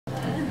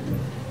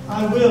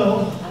I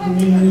will.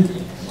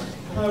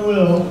 I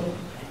will.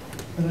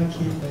 But I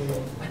can't wait.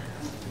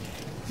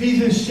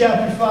 Ephesians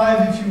chapter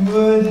 5, if you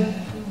would.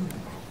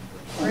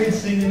 Great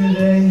singing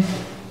today.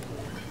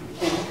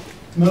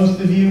 Most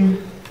of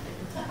you.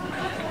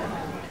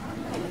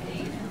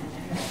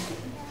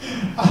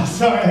 I'm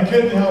sorry, I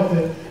couldn't help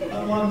it.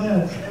 I'm on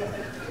this.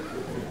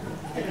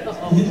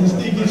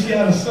 It gets you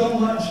out of so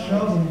much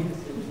trouble.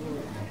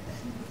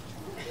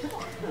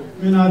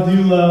 And I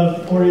do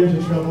love Or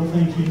Into Trouble.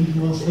 Thank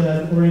you. Well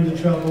said. Or Into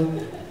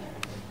Trouble.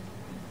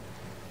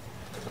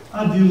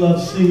 I do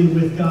love singing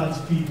with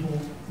God's people,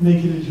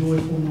 making a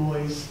joyful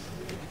noise.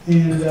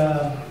 And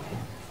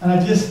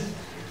I just,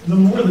 the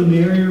more the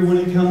merrier when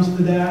it comes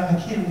to that.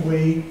 I can't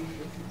wait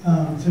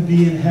to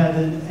be in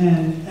heaven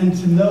and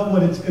to know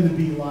what it's going to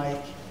be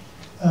like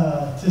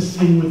to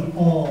sing with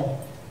all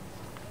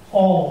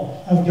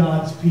of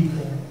God's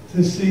people.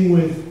 To sing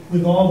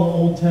with all the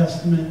Old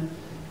Testament,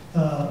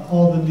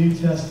 all the New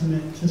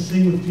Testament, to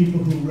sing with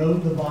people who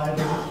wrote the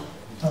Bible,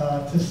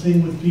 to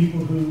sing with people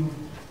who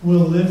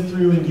will live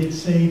through and get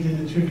saved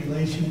in the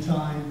tribulation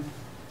time,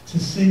 to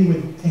sing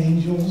with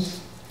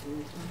angels,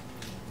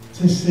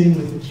 to sing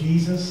with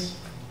Jesus.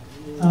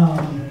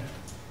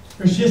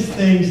 There's just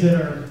things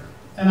that are,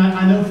 and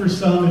I know for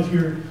some,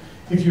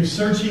 if you're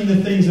searching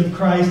the things of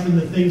Christ and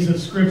the things of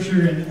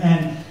Scripture,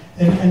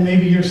 and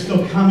maybe you're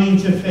still coming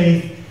to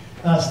faith,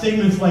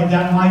 statements like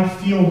that might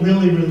feel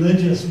really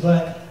religious,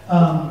 but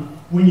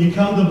when you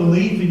come to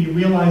believe and you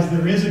realize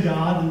there is a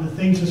God and the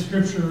things of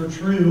Scripture are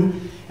true,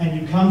 and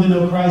you come to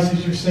know Christ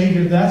as your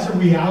Savior, that's a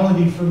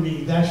reality for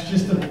me. That's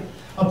just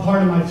a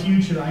part of my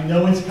future. I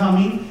know it's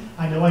coming.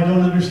 I know I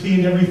don't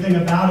understand everything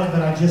about it,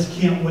 but I just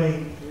can't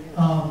wait.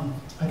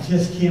 I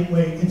just can't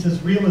wait. It's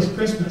as real as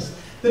Christmas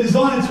that is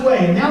on its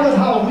way. And now that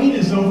Halloween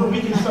is over, we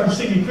can start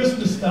singing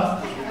Christmas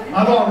stuff.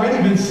 I've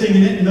already been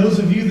singing it, and those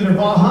of you that are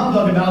bah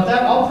humbug about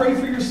that, I'll pray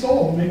for your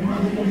soul. Maybe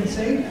one day you'll get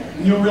saved,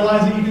 and you'll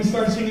realize that you can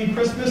start singing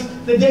Christmas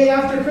the day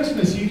after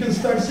Christmas. You can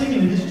start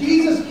singing it. It's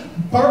Jesus'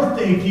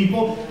 birthday,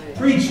 people.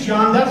 Preach,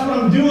 John. That's what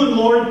I'm doing,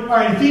 Lord. All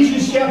right,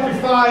 Ephesians chapter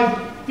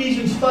 5,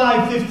 Ephesians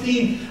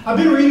 5:15. I've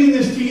been reading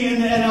this to you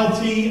in the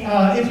NLT.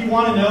 If you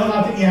want to know,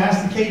 not that you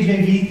asked, the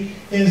KJV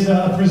is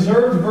a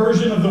preserved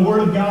version of the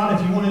Word of God.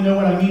 If you want to know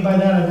what I mean by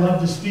that, I'd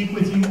love to speak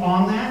with you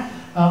on that.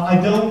 I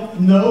don't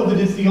know that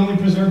it's the only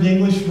preserved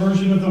English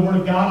version of the Word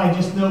of God. I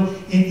just know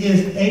it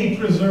is a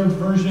preserved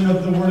version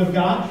of the Word of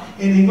God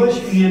in English.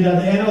 And the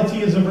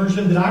NLT is a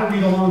version that I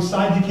read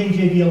alongside the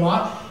KJV a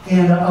lot.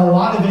 And a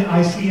lot of it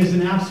I see as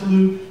an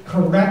absolute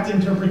correct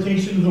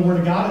interpretation of the Word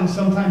of God. And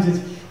sometimes it's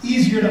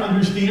easier to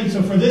understand.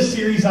 So for this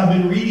series, I've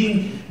been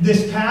reading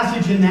this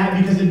passage in that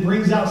because it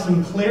brings out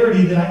some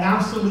clarity that I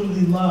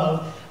absolutely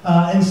love.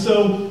 And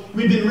so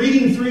we've been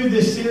reading through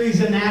this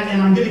series in that,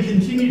 and I'm going to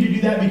continue to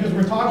do that because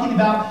we're talking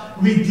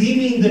about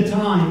redeeming the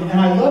time. And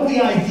I love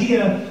the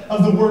idea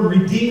of the word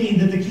redeeming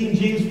that the King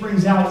James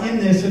brings out in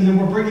this, and then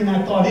we're bringing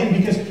that thought in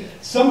because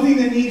something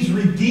that needs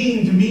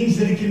redeemed means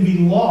that it can be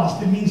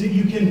lost. It means that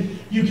you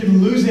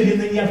can lose it and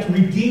then you have to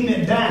redeem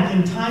it back,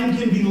 and time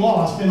can be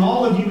lost. And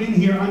all of you in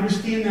here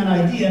understand that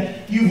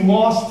idea. You've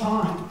lost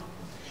time.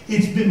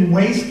 It's been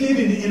wasted,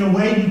 and in a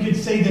way you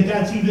could say that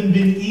that's even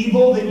been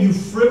evil, that you've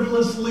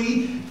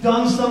frivolously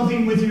done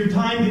something with your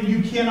time that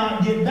you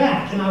cannot get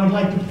back. And I would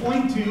like to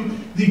point to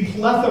the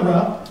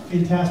plethora,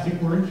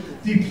 fantastic word,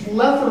 the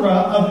plethora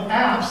of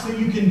apps that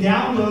you can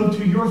download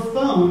to your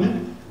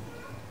phone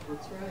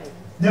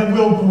that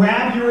will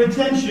grab your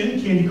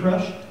attention, Candy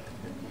Crush,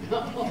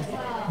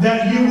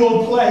 that you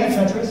will play,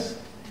 Tetris,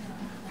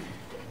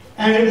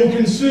 and it will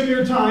consume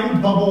your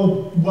time,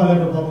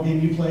 whatever bubble game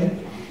you play.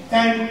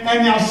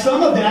 And now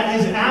some of that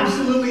is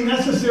absolutely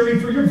necessary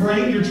for your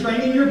brain. You're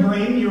training your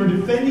brain. You're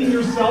defending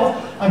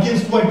yourself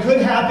against what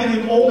could happen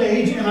in old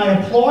age. And I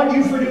applaud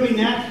you for doing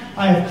that.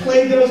 I have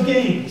played those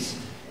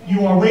games.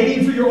 You are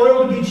waiting for your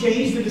oil to be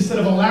changed. And instead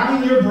of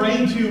allowing your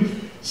brain to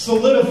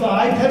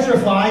solidify,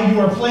 petrify, you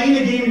are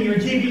playing a game and you're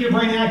keeping your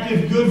brain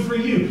active. Good for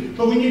you.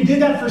 But when you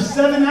did that for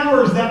 7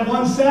 hours that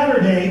one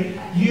Saturday,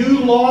 you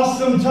lost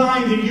some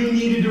time that you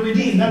needed to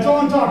redeem. That's all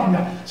I'm talking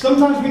about.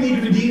 Sometimes we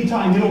need to redeem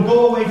time. It'll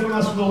go away from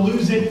us. We'll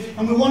lose it.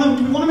 And we want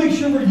to make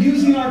sure we're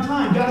using our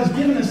time. God has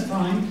given us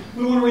time.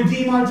 We want to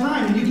redeem our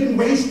time. And you can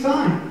waste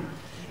time.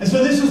 And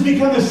so this has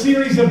become a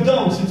series of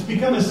don'ts. It's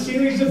become a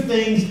series of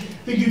things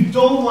that you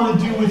don't want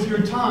to do with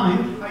your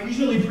time. I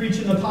usually preach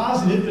in the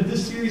positive, but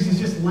this series has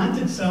just lent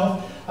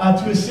itself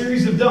to a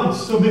series of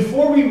don'ts. So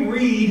before we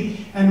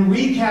read and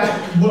recap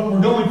what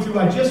we're going through,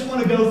 I just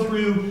want to go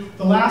through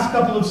the last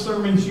couple of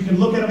sermons. You can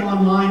look at them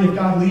online if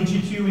God leads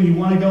you to, and you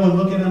want to go and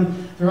look at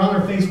them. They're on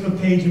our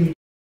Facebook page and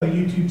a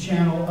YouTube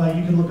channel.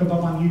 You can look them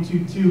up on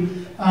YouTube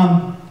too.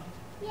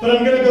 But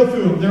I'm going to go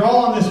through them. They're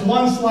all on this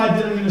one slide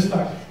that I'm going to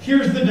start.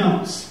 Here's the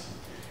don'ts.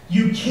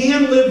 You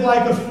can live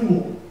like a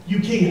fool. You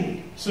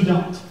can. So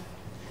don't.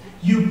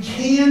 You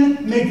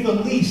can make the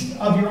least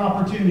of your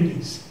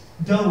opportunities.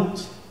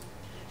 Don't.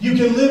 You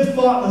can live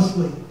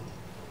thoughtlessly.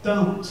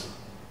 Don't.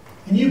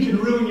 And you can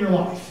ruin your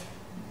life.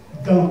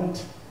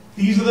 Don't.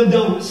 These are the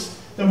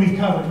don'ts that we've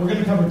covered. We're going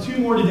to cover 2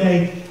 more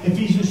today,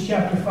 Ephesians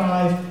chapter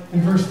 5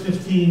 and verse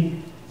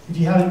 15. If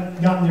you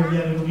haven't gotten there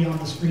yet, it'll be on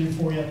the screen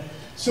for you.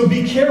 So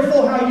be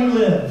careful how you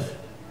live.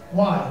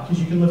 Why? Because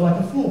you can live like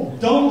a fool.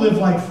 Don't live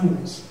like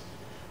fools,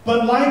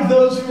 but like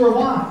those who are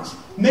wise.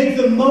 Make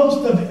the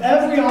most of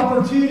every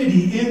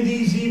opportunity in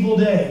these evil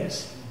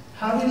days.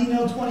 How did he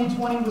know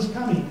 2020 was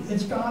coming?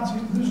 It's God's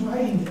who's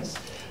writing this.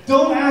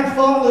 Don't act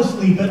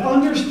thoughtlessly, but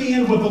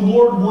understand what the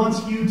Lord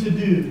wants you to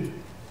do.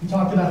 We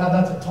talked about how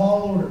that's a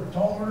tall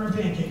order of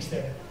pancakes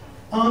there.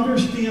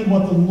 Understand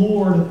what the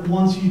Lord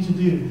wants you to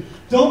do.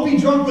 Don't be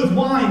drunk with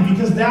wine,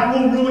 because that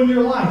will ruin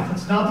your life.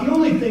 It's not the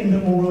only thing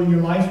that will ruin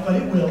your life, but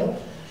it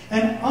will.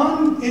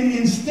 And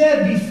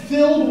instead be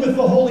filled with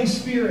the Holy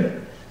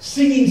Spirit,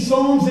 singing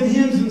psalms and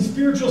hymns and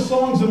spiritual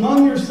songs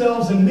among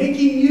yourselves, and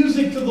making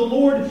music to the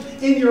Lord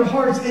in your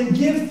hearts, and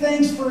give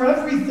thanks for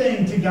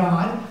everything to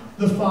God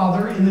the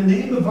Father in the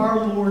name of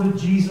our Lord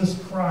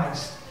Jesus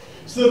Christ.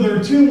 So there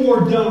are 2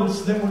 more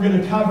don'ts that we're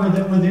going to cover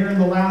that were there in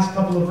the last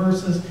couple of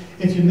verses.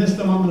 If you missed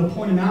them, I'm going to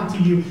point them out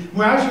to you.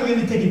 We're actually going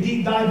to take a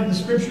deep dive into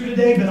Scripture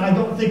today, but I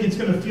don't think it's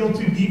going to feel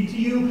too deep to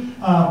you.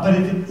 But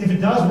if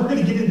it does, we're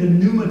going to get into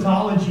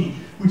pneumatology,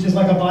 which is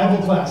like a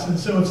Bible class. And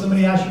so if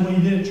somebody asks you what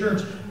you did at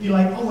church, be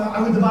like, oh, well,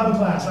 I went to Bible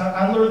class.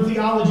 I learned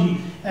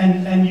theology.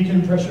 And you can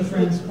impress your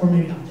friends, or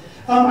maybe not.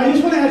 I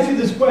just want to ask you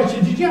this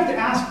question. Did you have to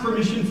ask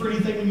permission for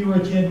anything when you were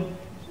a kid?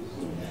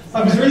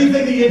 Was there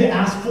anything that you had to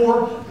ask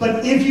for,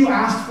 but if you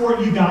asked for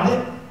it, you got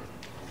it?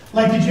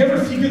 Like, did you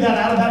ever figure that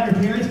out about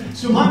your parents?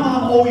 So my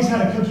mom always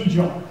had a cookie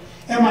jar.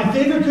 And my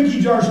favorite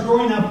cookie jars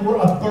growing up were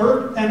a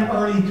Bert and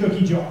Ernie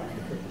cookie jar.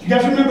 Do you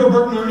guys remember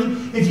Bert and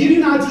Ernie? If you do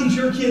not teach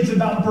your kids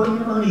about Bert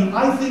and Ernie,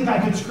 I think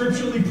I could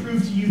scripturally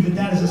prove to you that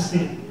that is a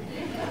sin.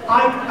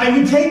 It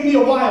would take me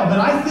a while, but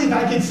I think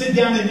I could sit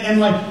down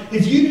and like,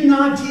 if you do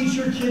not teach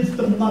your kids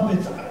the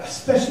Muppets,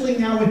 especially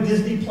now with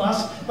Disney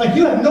Plus, like,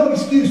 you have no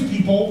excuse,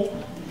 people.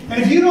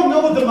 And if you don't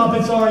know what the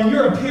Muppets are and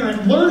you're a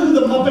parent, learn who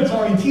the Muppets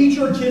are and teach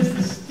your kids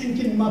the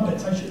stinking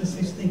Muppets. I shouldn't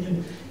say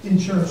stinking in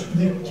church.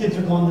 The kids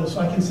are gone though, so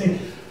I can say,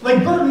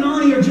 like, Bert and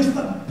Ernie are just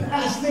the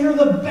best. They are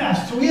the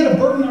best. So we had a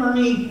Bert and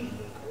Ernie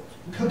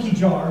cookie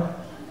jar.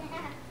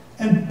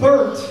 And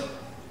Bert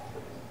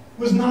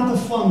was not the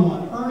fun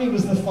one. Ernie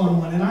was the fun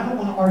one. And I don't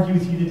want to argue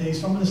with you today,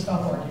 so I'm going to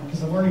stop arguing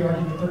because I've already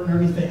argued the Bert and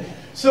Ernie thing.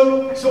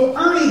 So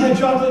Ernie had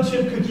chocolate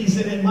chip cookies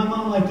in it. My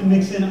mom liked to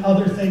mix in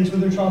other things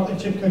with her chocolate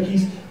chip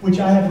cookies, which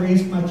I have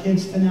raised my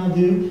kids to now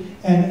do.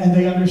 And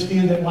they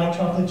understand that white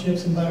chocolate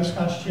chips and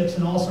butterscotch chips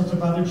and all sorts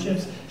of other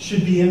chips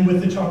should be in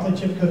with the chocolate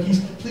chip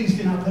cookies. Please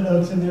do not put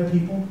oats in there,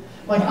 people.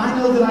 Like, I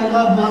know that I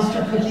love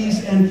Monster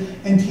cookies, and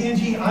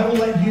Tangi, I will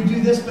let you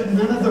do this, but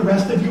none of the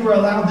rest of you are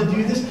allowed to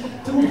do this.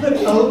 Don't put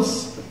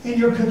oats in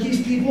your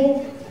cookies,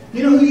 people.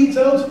 You know who eats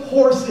oats?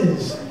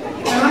 Horses.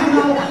 And I'm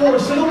not a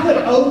horse, so don't put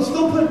oats,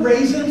 don't put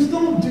raisins,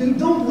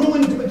 don't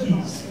ruin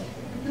cookies.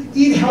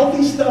 Eat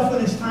healthy stuff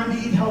when it's time to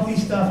eat healthy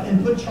stuff,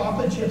 and put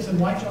chocolate chips and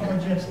white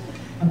chocolate chips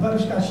and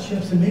butterscotch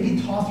chips and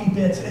maybe toffee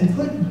bits, and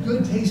put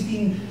good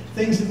tasting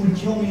things that would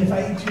kill me if I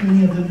ate too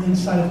many of them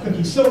inside of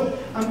cookies. So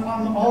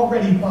I'm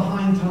already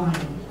behind time.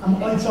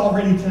 It's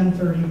already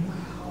 10:30.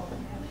 Wow.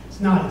 It's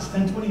not. It's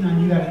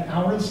 10:29. You got an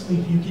hour of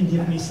sleep. You can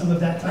give me some of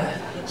that time.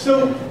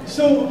 So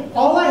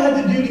all I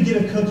had to do to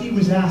get a cookie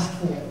was ask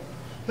for it.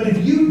 But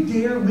if you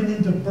dare went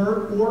into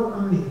Bert or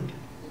Ernie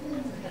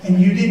and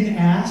you didn't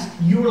ask,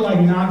 you were like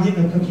not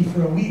getting a cookie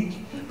for a week.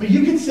 But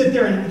you could sit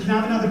there and, can I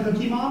have another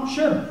cookie, Mom?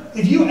 Sure.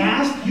 If you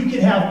asked, you could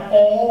have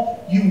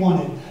all you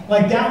wanted.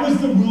 Like, that was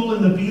the rule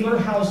in the Beeler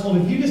household.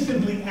 If you just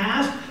simply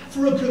asked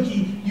for a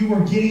cookie, you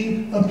were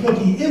getting a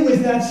cookie. It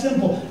was that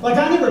simple. Like,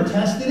 I never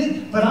tested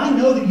it, but I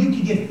know that you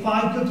could get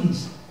 5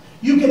 cookies.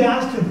 You could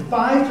ask her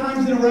 5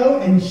 times in a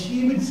row, and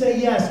she would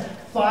say yes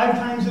 5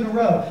 times in a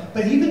row.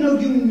 But even though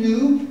you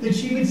knew that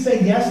she would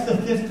say yes the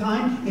 5th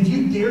time, if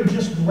you dared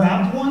just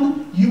grab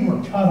one, you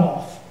were cut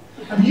off.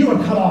 I mean, you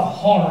were cut off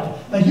hard.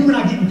 Like, you were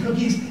not getting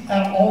cookies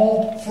at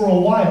all for a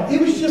while.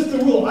 It was just the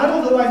rule. I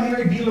don't know why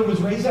Mary Beeler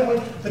was raised that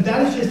way, but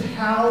that is just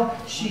how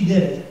she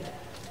did it.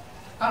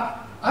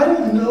 I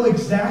don't know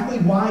exactly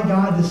why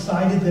God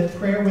decided that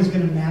prayer was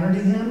going to matter to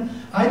him.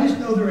 I just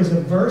know there is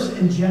a verse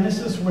in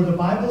Genesis where the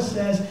Bible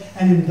says,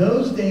 and in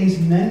those days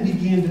men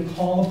began to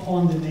call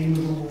upon the name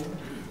of the Lord.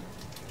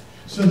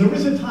 So there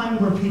was a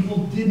time where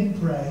people didn't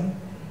pray,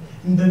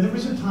 and then there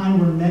was a time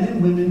where men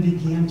and women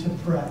began to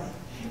pray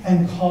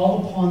and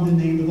call upon the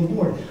name of the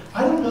Lord.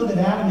 I don't know that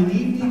Adam and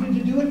Eve needed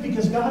to do it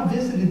because God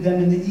visited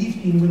them in the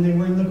evening when they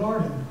were in the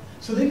garden.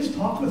 So they just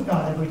talked with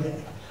God every day.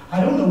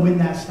 I don't know when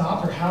that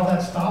stopped or how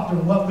that stopped or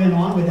what went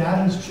on with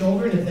Adam's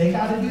children, if they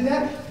got to do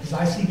that, because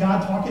I see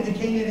God talking to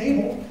Cain and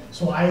Abel.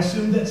 So I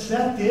assume that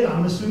Seth did.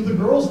 I'm assuming the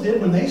girls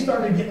did when they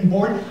started getting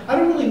born. I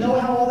don't really know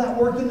how all that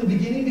worked in the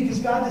beginning because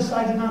God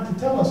decided not to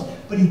tell us.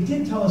 But he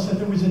did tell us that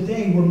there was a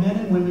day where men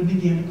and women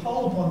began to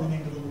call upon the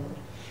name of the Lord.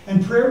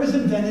 And prayer was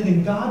invented,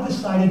 and God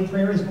decided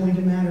prayer is going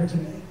to matter to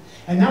me.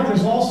 And now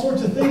there's all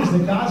sorts of things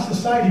that God's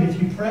decided.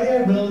 If you pray,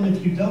 I will, and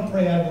if you don't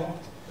pray, I won't.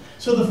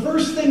 So the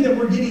first thing that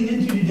we're getting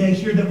into today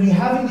here that we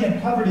haven't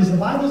yet covered is the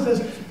Bible says,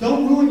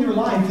 don't ruin your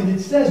life. And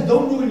it says,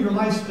 don't ruin your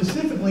life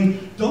specifically.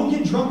 Don't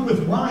get drunk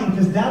with wine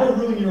because that'll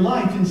ruin your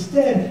life.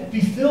 Instead,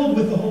 be filled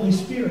with the Holy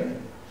Spirit.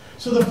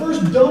 So the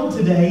first don't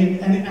today,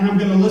 and I'm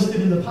going to list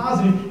it in the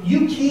positive,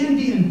 you can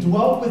be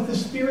indwelt with the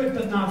Spirit,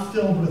 but not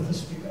filled with the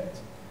Spirit.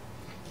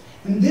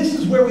 And this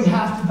is where we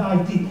have to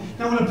dive deep.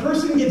 Now, when a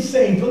person gets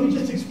saved, let me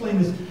just explain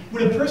this.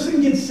 When a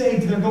person gets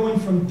saved, they're going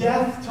from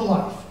death to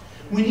life.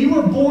 When you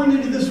were born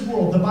into this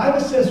world, the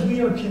Bible says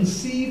we are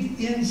conceived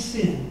in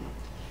sin.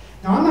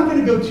 Now, I'm not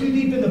going to go too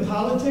deep into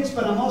politics,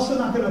 but I'm also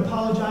not going to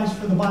apologize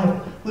for the Bible.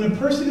 When a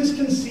person is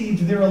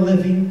conceived, they're a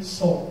living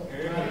soul.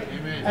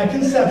 Amen. At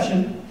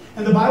conception,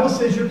 and the Bible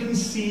says you're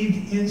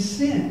conceived in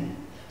sin.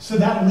 So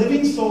that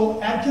living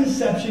soul at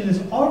conception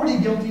is already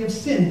guilty of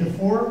sin.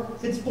 Before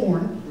it's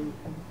born,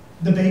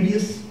 the baby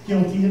is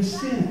guilty of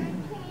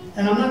sin.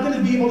 And I'm not going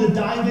to be able to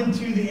dive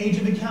into the age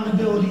of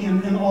accountability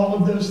and all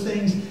of those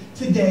things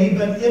today,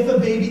 but if a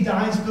baby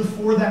dies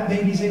before that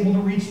baby is able to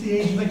reach the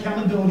age of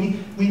accountability,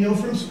 we know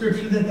from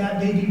Scripture that that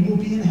baby will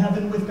be in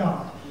heaven with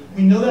God.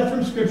 We know that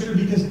from Scripture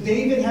because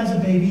David has a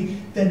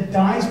baby that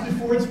dies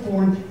before it's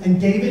born, and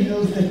David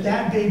knows that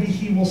that baby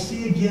he will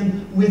see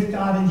again with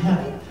God in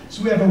heaven.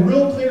 So we have a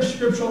real clear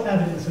scriptural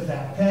evidence of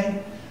that,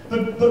 okay?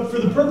 But for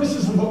the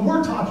purposes of what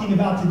we're talking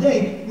about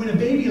today, when a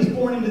baby is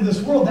born into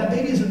this world, that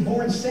baby isn't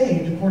born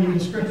saved according to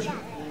Scripture.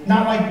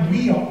 Not like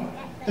we are.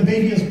 The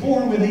baby is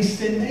born with a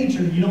sin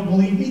nature. You don't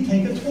believe me?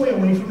 Take a toy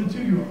away from a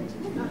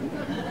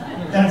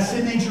 2-year-old. That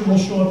sin nature will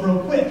show up real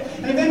quick.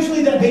 And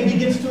eventually that baby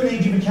gets to an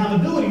age of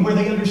accountability where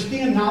they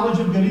understand knowledge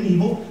of good and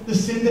evil. The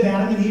sin that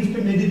Adam and Eve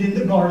committed in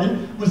the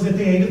garden was that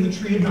they ate of the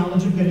tree of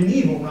knowledge of good and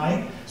evil,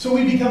 right? So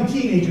we become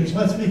teenagers.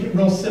 Let's make it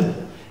real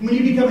simple. When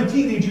you become a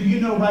teenager,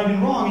 you know right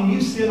and wrong, and you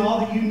sin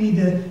all that you need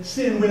to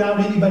sin without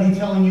anybody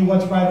telling you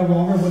what's right or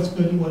wrong or what's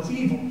good and what's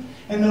evil.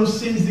 And those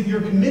sins that you're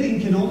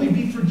committing can only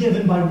be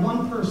forgiven by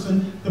one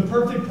person, the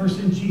perfect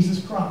person,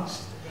 Jesus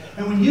Christ.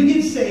 And when you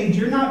get saved,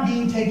 you're not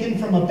being taken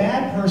from a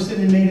bad person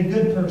and made a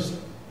good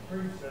person.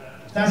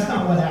 That's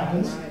not what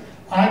happens.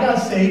 I got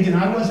saved and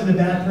I wasn't a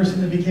bad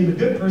person that became a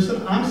good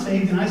person. I'm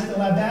saved and I still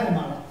have bad in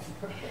my life.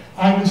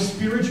 I was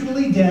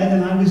spiritually dead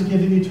and I was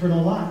given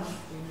eternal life.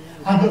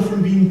 I go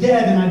from being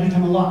dead and I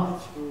become alive.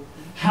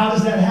 How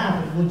does that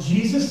happen? Well,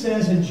 Jesus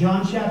says in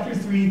John chapter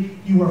 3,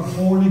 you are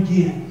born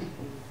again.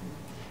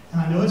 And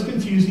I know it's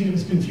confusing. It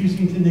was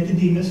confusing to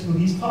Nicodemus, who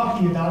he's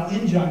talking about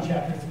in John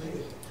chapter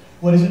 3.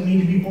 What does it mean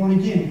to be born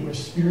again? You are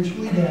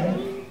spiritually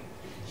dead.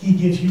 He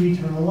gives you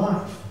eternal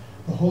life.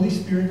 The Holy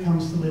Spirit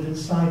comes to live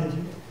inside of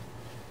you.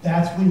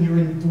 That's when you're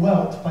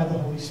indwelt by the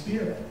Holy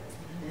Spirit.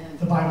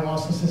 The Bible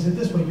also says it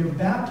this way, you're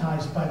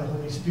baptized by the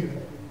Holy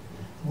Spirit.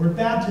 The word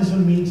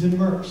baptism means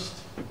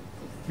immersed.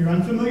 If you're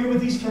unfamiliar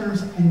with these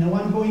terms, I know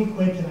I'm going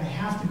quick and I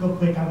have to go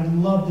quick. I would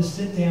love to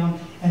sit down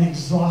and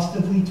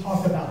exhaustively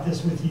talk about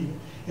this with you.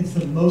 It's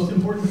the most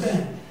important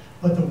thing.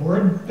 But the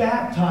word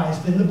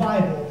baptized in the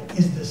Bible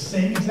is the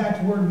same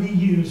exact word we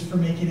use for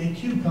making a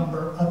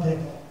cucumber a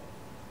pickle.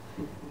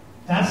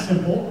 That's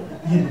simple.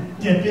 You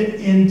dip it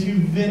into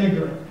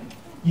vinegar.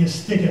 You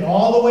stick it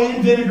all the way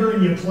in vinegar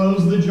and you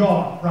close the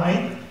jar,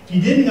 right? If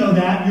you didn't know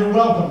that, you're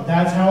welcome.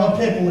 That's how a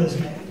pickle is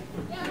made.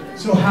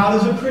 So how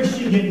does a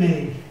Christian get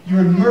made?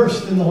 You're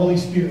immersed in the Holy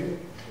Spirit.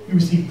 You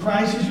receive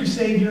Christ as your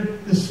Savior.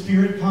 The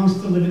Spirit comes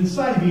to live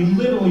inside of you. He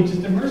literally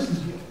just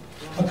immerses you.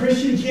 A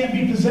Christian can't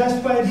be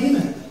possessed by a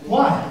demon.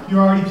 Why? You're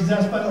already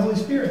possessed by the Holy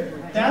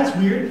Spirit. That's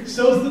weird.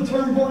 So is the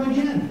term born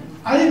again.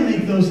 I didn't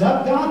make those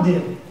up. God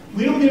did.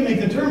 We don't get to make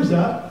the terms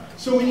up.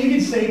 So when you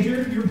get saved,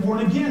 you're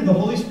born again. The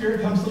Holy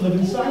Spirit comes to live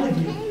inside of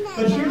you.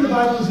 But here the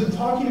Bible isn't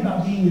talking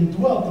about being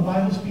indwelt. The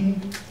Bible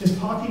is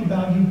talking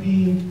about you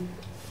being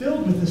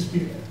filled with the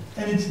Spirit.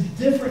 And it's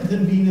different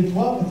than being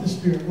indwelt with the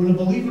Spirit. When a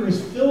believer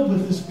is filled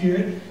with the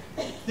Spirit,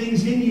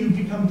 things in you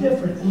become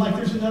different. And like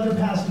there's another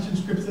passage in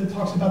Scripture that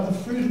talks about the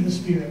fruit of the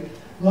Spirit.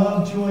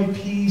 Love, joy,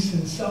 peace,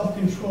 and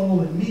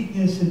self-control, and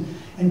meekness,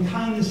 and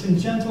kindness, and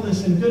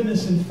gentleness, and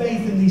goodness, and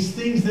faith, and these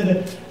things that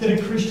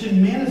a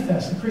Christian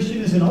manifests. A Christian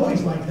isn't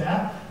always like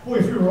that. Boy,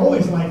 if you were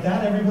always like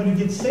that, everybody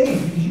gets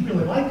saved, because you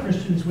really like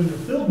Christians when they're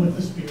filled with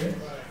the Spirit.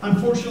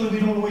 Unfortunately, we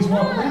don't always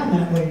walk around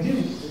that way, do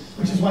we?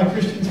 Which is why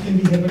Christians can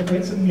be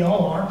hypocrites, and we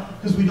all are,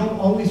 because we don't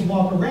always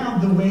walk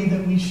around the way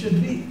that we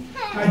should be.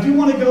 I do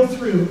want to go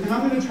through, and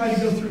I'm going to try to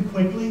go through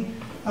quickly,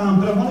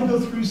 but I want to go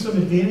through some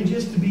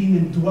advantages to being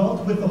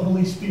indwelt with the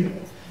Holy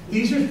Spirit.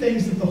 These are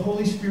things that the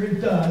Holy Spirit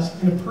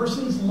does in a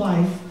person's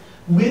life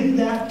when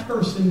that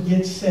person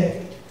gets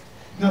saved.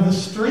 Now, the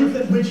strength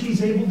at which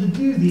he's able to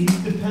do these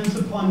depends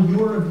upon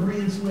your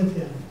agreement with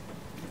him.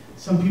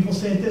 Some people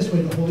say it this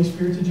way, the Holy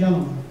Spirit's a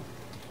gentleman.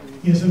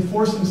 He doesn't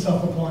force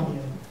himself upon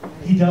you.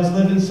 He does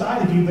live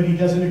inside of you, but he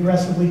doesn't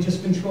aggressively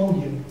just control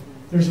you.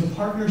 There's a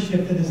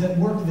partnership that is at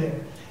work there.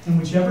 And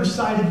whichever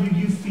side of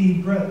you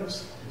feed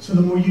grows. So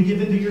the more you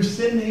give into your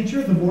sin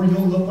nature, the more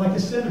you'll look like a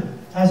sinner.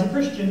 As a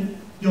Christian,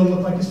 you'll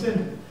look like a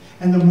sinner.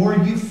 And the more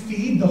you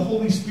feed the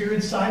Holy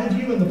Spirit side of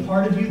you and the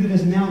part of you that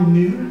is now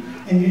new,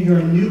 and you're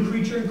a new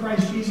creature in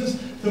Christ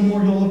Jesus, the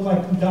more you'll look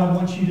like who God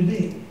wants you to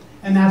be.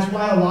 And that's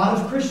why a lot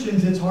of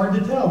Christians, it's hard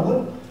to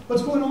tell.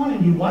 What's going on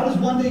in you? Why does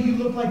one day you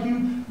look like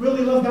you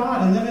really love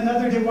God, and then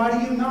another day, why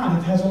do you not?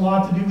 It has a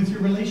lot to do with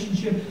your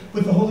relationship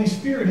with the Holy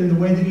Spirit and the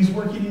way that He's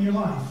working in your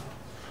life.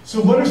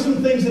 So what are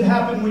some things that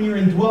happen when you're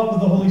indwelt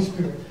with the Holy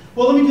Spirit?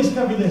 Well, let me just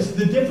cover this.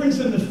 The difference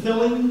in the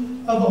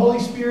filling of the Holy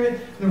Spirit,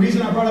 the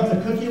reason I brought up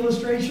the cookie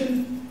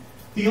illustration,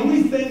 the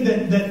only thing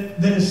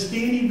that is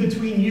standing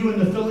between you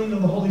and the filling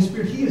of the Holy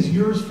Spirit, He is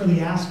yours for the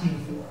asking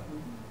for.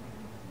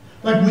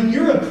 Like when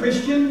you're a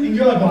Christian and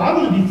you're like, well, I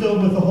want to be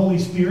filled with the Holy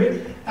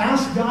Spirit,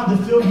 ask God to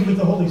fill you with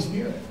the Holy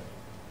Spirit.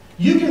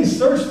 You can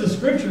search the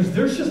Scriptures.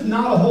 There's just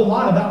not a whole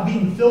lot about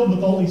being filled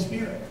with the Holy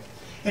Spirit.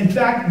 In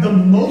fact, the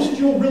most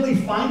you'll really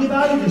find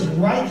about it is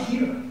right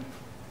here.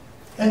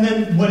 And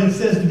then what it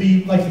says to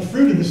be like the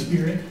fruit of the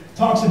Spirit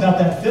talks about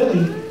that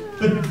filling.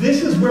 But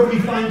this is where we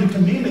find the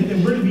commandment that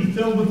we're to be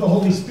filled with the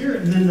Holy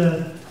Spirit. And then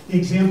the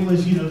example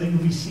is, that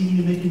you'll be seed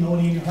and making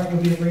melody in your heart,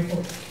 you'll be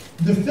grateful.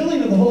 The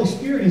filling of the Holy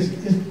Spirit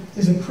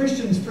is a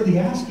Christian's for the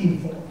asking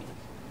for.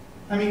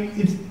 I mean,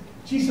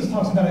 Jesus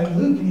talks about it in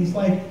Luke, and He's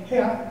like,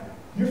 hey,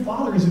 your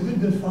Father is a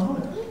good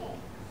Father.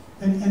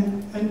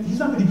 And He's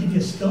not going to give you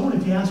a stone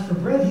if you ask for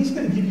bread. He's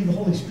going to give you the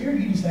Holy Spirit.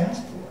 You just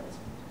ask for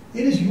it.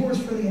 It is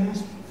yours for the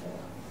asking for.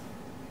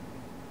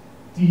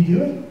 Do you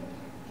do it?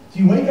 Do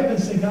you wake up and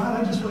say,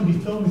 God, I just want to be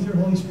filled with your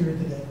Holy Spirit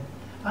today.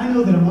 I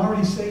know that I'm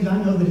already saved. I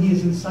know that He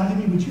is inside of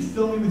me. Would you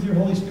fill me with your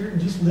Holy Spirit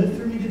and just live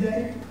through me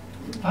today?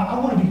 I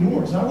want to be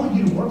yours. I want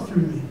you to work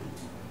through me.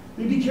 I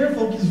mean, be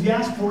careful, because if you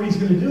ask for it, He's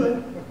going to do it.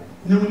 And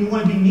then when you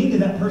want to be mean to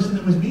that person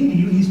that was mean to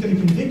you, He's going to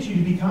convict you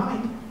to be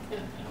kind.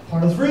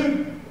 Part of the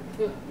fruit.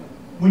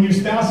 When your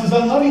spouse is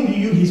unloving to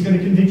you, He's going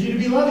to convict you to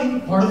be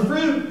loving. Part of the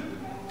fruit.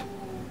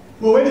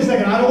 Well, wait a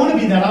second. I don't want to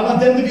be that. I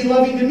want them to be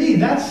loving to me.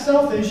 That's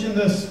selfish, and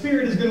the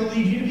Spirit is going to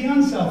lead you to be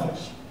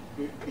unselfish.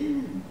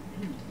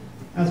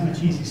 That's my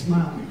cheesy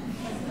smile.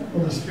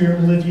 Well, the Spirit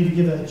will lead you to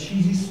give a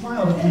cheesy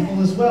smile to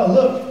people as well.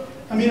 Look.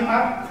 I mean,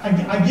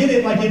 I get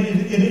it, like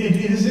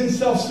it isn't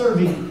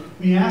self-serving.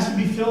 When you ask to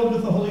be filled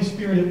with the Holy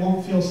Spirit, it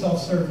won't feel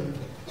self-serving.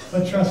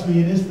 But trust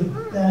me, it is the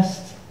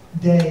best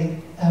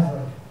day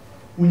ever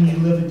when you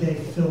live a day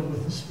filled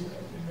with the Spirit.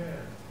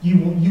 You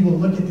will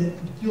look at it,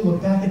 you'll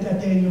look back at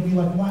that day and you'll be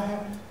like,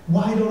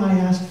 why don't I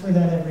ask for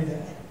that every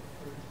day?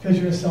 Because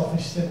you're a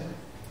selfish sinner.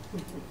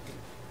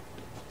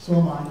 So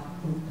am I.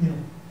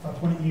 If I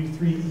point at you, at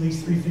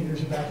least three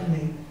fingers are back at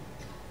me.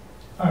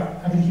 All right,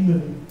 I can keep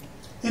moving.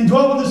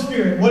 Indwelt with the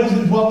Spirit. What is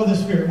indwelt with the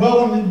Spirit?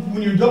 Well,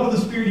 when you're indwelt with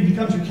the Spirit, He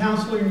becomes your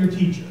counselor and your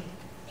teacher.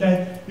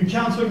 Okay? Your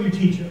counselor and your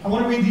teacher. I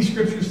want to read these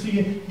scriptures to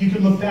you. You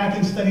can look back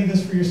and study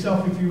this for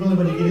yourself if you really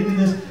want to get into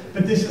this.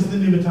 But this is the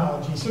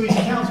pneumatology. So He's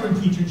a counselor and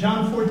teacher.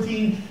 John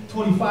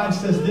 14:25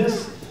 says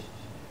this.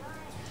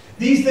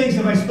 These things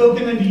have I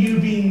spoken unto you,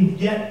 being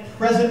yet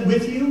present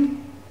with you.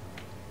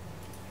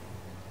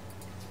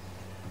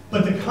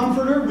 But the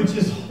Comforter, which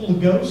is Holy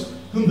Ghost,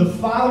 whom the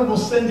Father will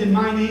send in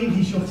my name,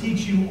 He shall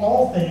teach you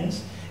all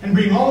things, and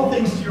bring all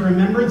things to your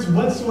remembrance,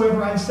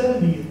 whatsoever I have said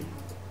unto you.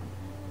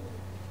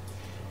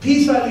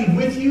 Peace I leave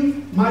with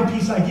you, my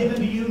peace I give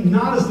unto you,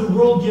 not as the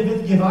world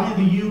giveth, give I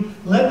unto you.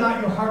 Let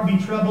not your heart be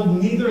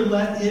troubled, neither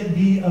let it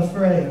be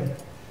afraid.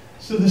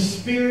 So the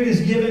Spirit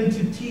is given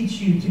to teach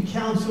you, to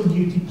counsel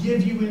you, to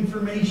give you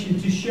information,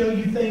 to show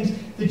you things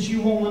that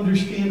you won't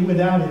understand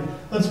without Him.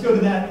 Let's go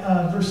to that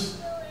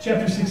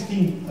chapter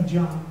 16 of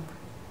John.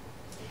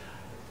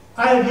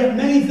 I have yet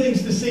many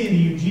things to say unto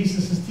you,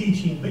 Jesus is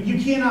teaching, but you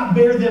cannot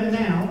bear them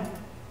now.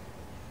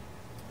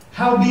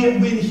 Howbeit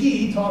when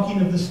He,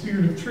 talking of the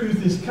Spirit of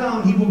truth, is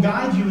come, He will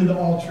guide you into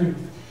all truth.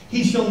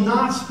 He shall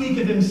not speak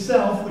of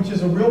Himself, which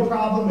is a real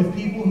problem with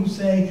people who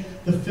say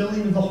the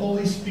filling of the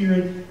Holy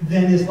Spirit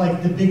then is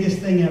like the biggest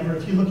thing ever.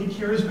 If you look at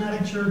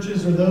charismatic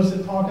churches or those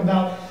that talk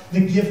about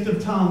the gift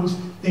of tongues,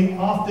 they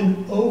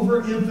often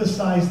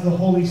overemphasize the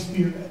Holy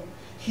Spirit.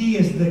 He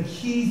is the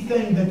key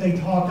thing that they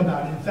talk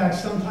about. In fact,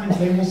 sometimes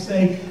they will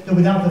say that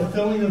without the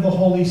filling of the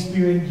Holy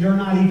Spirit, you're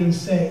not even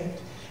saved.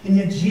 And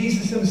yet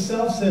Jesus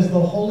Himself says the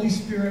Holy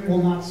Spirit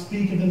will not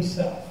speak of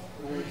Himself.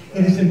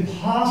 It is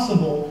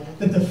impossible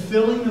that the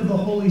filling of the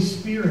Holy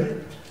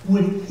Spirit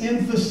would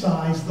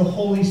emphasize the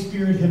Holy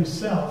Spirit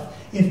Himself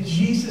if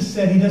Jesus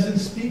said He doesn't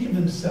speak of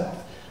Himself.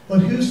 But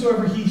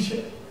whosoever He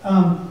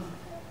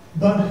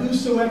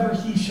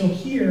shall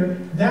hear,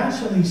 that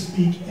shall He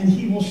speak, and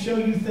He will show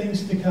you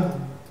things to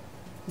come.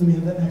 Let me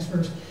have that next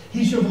verse.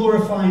 He shall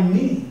glorify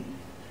me,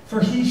 for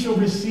He shall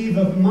receive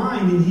of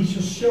mine, and He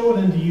shall show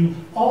it unto you.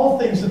 All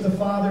things that the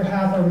Father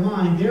hath are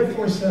mine.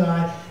 Therefore said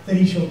I, that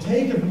He shall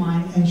take of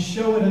mine and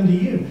show it unto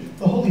you.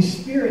 The Holy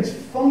Spirit's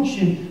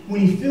function,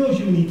 when He fills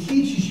you, when He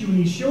teaches you, when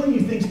He's showing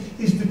you things,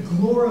 is to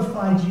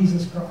glorify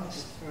Jesus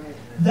Christ.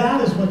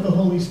 That is what the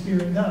Holy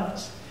Spirit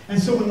does. And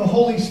so when the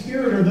Holy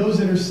Spirit, or those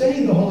that are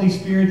saying the Holy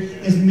Spirit,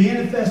 is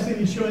manifesting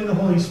and showing the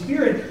Holy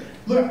Spirit,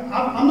 look,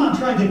 I'm not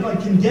trying to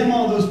condemn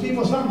all those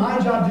people. It's not my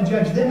job to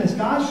judge them. It's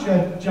God's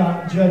job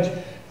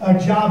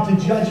to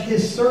judge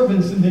His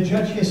servants and to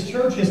judge His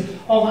churches.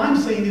 All I'm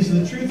saying is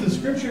the truth of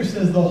Scripture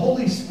says the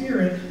Holy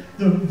Spirit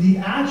the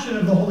action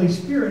of the Holy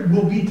Spirit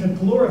will be to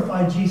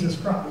glorify Jesus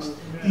Christ.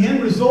 The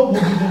end result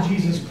will be that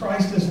Jesus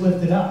Christ is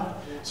lifted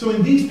up. So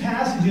in these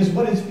passages,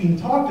 what is being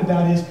talked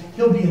about is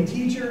he'll be a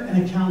teacher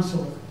and a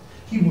counselor.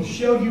 He will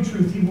show you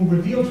truth. He will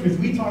reveal truth.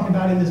 We talk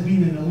about him as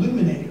being an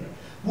illuminator.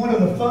 One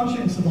of the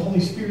functions of the Holy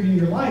Spirit in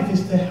your life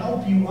is to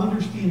help you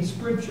understand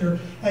Scripture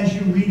as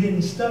you read it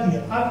and study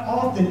it. I've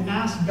often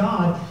asked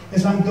God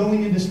as I'm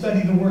going in to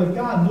study the Word of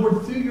God,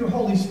 Lord, through your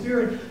Holy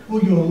Spirit,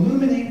 will you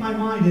illuminate my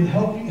mind and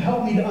help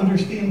me to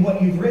understand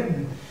what you've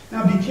written?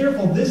 Now be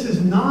careful, this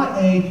is not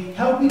a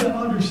help me to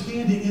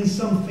understand it in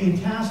some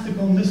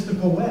fantastical,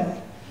 mystical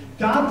way.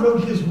 God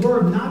wrote his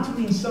word not to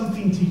mean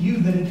something to you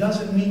that it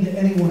doesn't mean to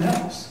anyone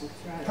else.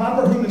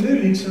 Proper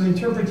hermeneutics or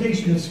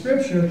interpretation of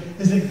Scripture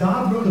is that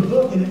God wrote a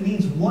book and it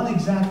means one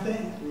exact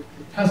thing.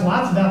 It has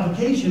lots of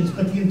applications,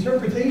 but the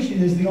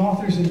interpretation is the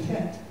author's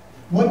intent.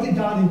 What did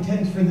God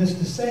intend for this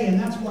to say? And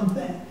that's one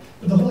thing.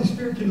 But the Holy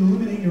Spirit can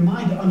illuminate your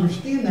mind to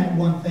understand that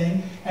one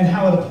thing and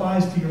how it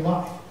applies to your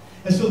life.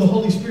 And so the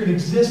Holy Spirit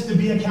exists to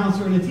be a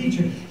counselor and a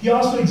teacher. He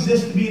also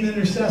exists to be an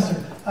intercessor.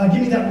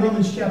 Give me that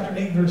Romans chapter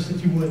 8 verse,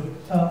 if you would,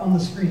 on the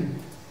screen.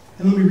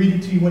 And let me read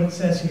it to you what it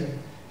says here.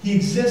 He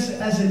exists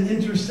as an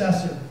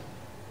intercessor.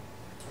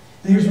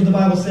 And here's what the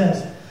Bible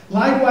says.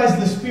 Likewise,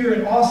 the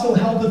Spirit also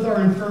helpeth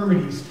our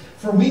infirmities.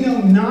 For we know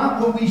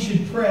not what we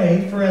should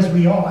pray for as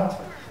we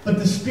ought, but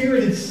the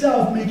Spirit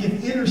itself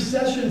maketh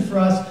intercession for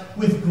us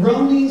with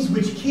groanings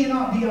which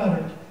cannot be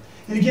uttered.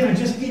 And again, I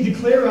just need to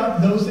clear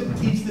up those that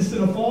teach this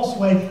in a false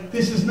way.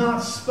 This is not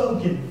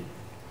spoken.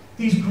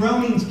 These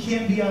groanings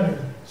can't be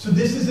uttered. So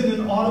this isn't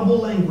an audible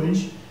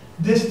language.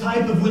 This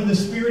type of when the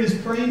Spirit is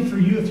praying for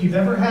you, if you've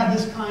ever had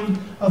this kind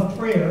of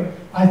prayer,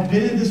 I've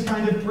been in this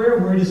kind of prayer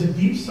where it is a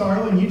deep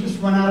sorrow and you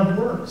just run out of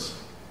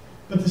words.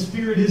 But the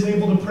Spirit is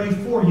able to pray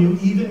for you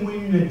even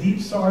when you're in a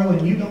deep sorrow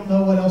and you don't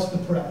know what else to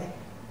pray.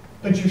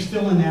 But you're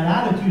still in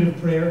that attitude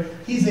of prayer.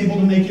 He's able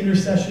to make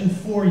intercession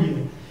for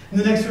you. And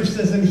the next verse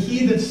says, and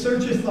he that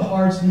searcheth the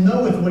hearts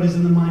knoweth what is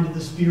in the mind of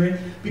the Spirit,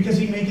 because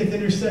he maketh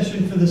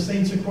intercession for the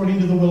saints according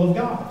to the will of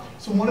God.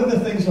 So one of the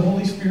things the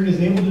Holy Spirit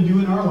is able to do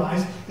in our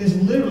lives is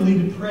literally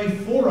to pray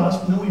for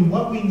us, knowing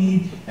what we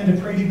need, and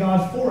to pray to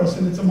God for us.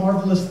 And it's a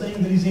marvelous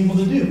thing that he's able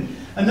to do.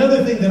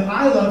 Another thing that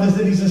I love is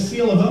that he's a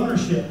seal of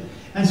ownership.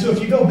 And so if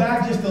you go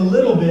back just a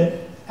little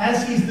bit,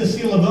 as he's the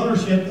seal of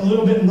ownership, a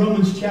little bit in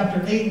Romans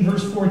chapter 8 and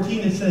verse 14,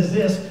 it says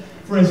this,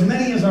 for as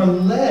many as are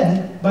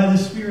led by the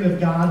Spirit of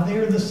God, they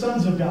are the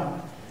sons of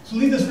God. So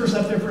leave this verse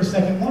up there for a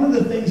second. One of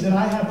the things that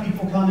I have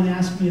people come and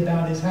ask me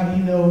about is, how do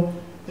you know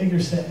that you're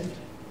saved?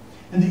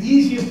 And the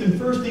easiest and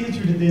first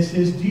answer to this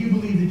is, do you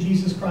believe that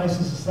Jesus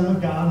Christ is the Son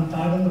of God and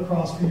died on the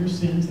cross for your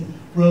sins and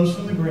rose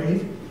from the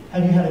grave?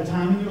 Have you had a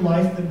time in your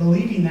life that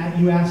believing that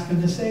you asked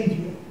him to save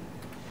you?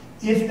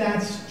 If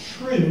that's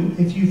true,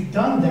 if you've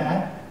done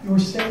that, you're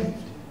saved.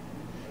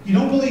 You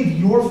don't believe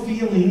your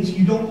feelings.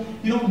 You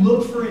don't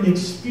look for an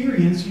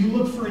experience. You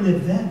look for an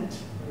event.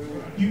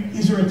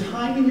 Is there a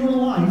time in your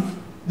life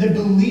that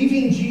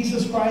believing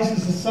Jesus Christ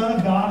is the Son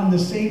of God and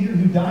the Savior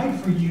who died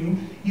for you,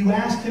 you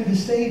asked him to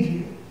save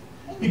you?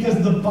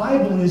 Because the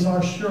Bible is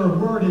our sure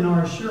word and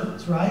our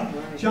assurance, right?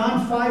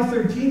 John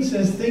 5:13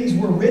 says things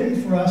were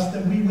written for us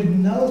that we would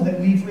know that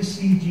we've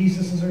received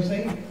Jesus as our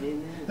Savior.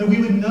 That we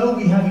would know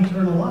we have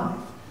eternal life.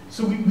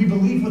 So we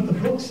believe what the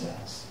book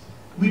says.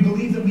 We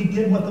believe that we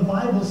did what the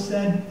Bible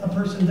said a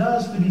person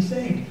does to be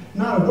saved.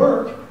 Not a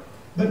work,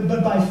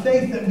 but by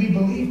faith that we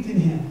believed in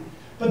him.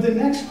 But the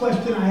next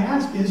question I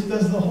ask is,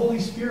 does the Holy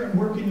Spirit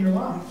work in your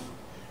life?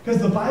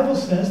 Because the Bible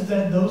says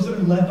that those that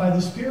are led by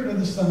the Spirit are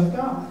the Son of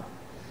God.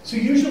 So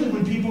usually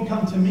when people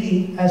come to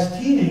me as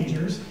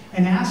teenagers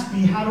and ask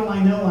me, how do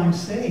I know I'm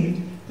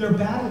saved? They're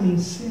battling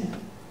sin.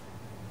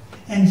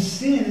 And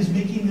sin is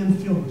making them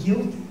feel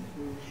guilty.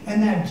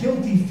 And that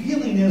guilty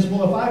feeling is,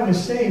 well, if I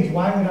was saved,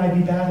 why would I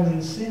be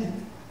battling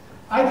sin?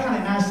 I kind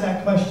of ask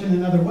that question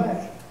another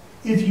way.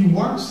 If you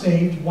weren't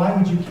saved, why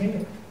would you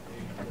care?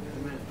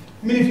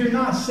 I mean, if you're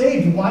not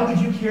saved, why would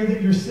you care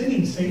that you're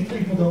sinning? Saved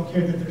people don't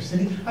care that they're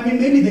sinning. I mean,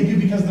 maybe they do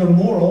because they're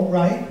moral,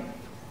 right?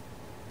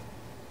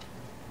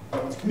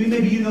 I mean,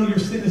 maybe you know your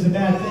sin is a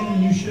bad thing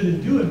and you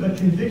shouldn't do it, but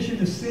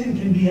conviction of sin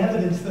can be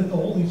evidence that the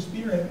Holy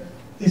Spirit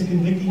is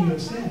convicting you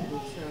of sin.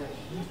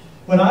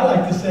 What I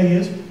like to say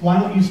is, why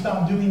don't you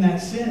stop doing that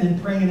sin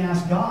and pray and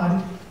ask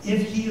God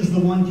if he is the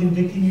one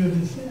convicting you of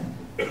the sin?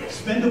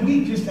 Spend a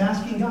week just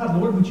asking God,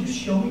 Lord, would you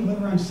show me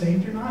whether I'm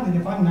saved or not? And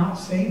if I'm not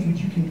saved, would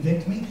you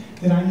convict me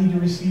that I need to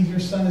receive your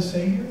Son as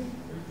Savior?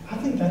 I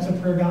think that's a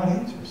prayer God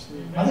answers.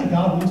 I think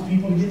God wants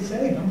people to get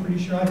saved. I'm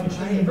pretty sure I could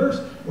show you a verse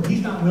where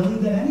he's not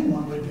willing that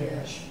anyone would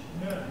perish.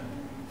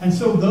 And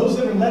so those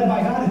that are led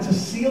by God, it's a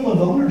seal of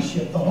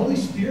ownership. The Holy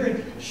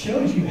Spirit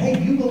shows you,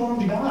 hey, you belong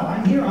to God.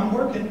 I'm here, I'm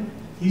working.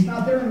 He's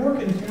not there and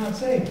working if you're not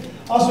saved.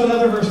 Also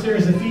another verse there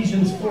is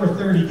Ephesians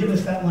 4:30. Give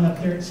us that one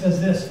up there. It says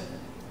this,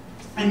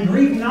 and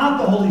grieve not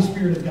the Holy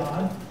Spirit of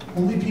God.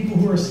 Only people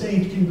who are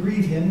saved can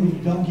grieve him when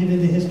you don't get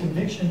into his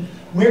conviction,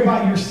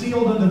 whereby you're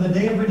sealed unto the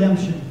day of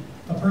redemption.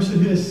 A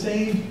person who is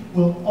saved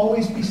will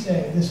always be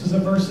saved. This is a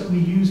verse that we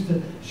use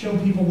to show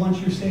people once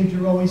you're saved,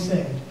 you're always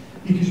saved.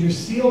 Because you're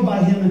sealed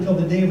by him until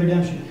the day of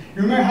redemption.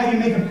 You remember how you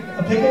make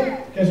a pickle?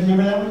 You guys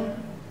remember that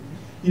one?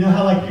 You know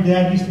how like your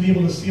dad used to be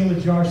able to seal a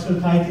jar so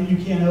tight that you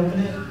can't open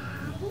it?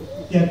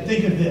 Yeah,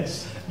 think of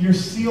this. You're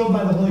sealed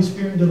by the Holy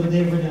Spirit until the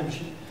day of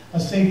redemption. A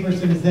saved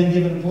person is then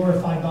given a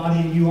glorified body,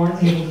 and you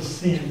aren't able to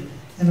sin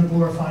in a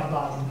glorified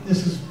body.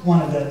 This is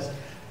one of those.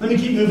 Let me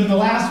keep moving. The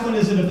last one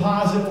is a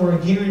deposit or a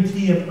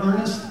guarantee of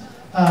earnest.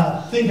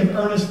 Think of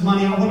earnest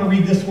money. I want to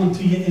read this one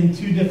to you in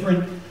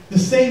the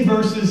same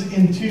verses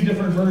in two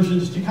different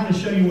versions to kind of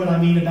show you what I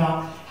mean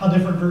about how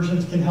different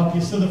versions can help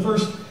you. So the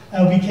first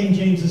will be King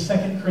James'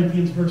 2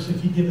 Corinthians verse,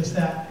 if you give us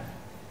that.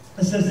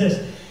 It says this,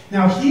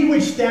 "Now he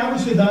which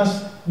establisheth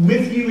us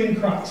with you in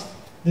Christ,"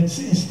 that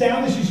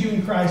establishes you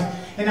in Christ,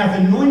 "and hath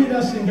anointed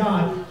us in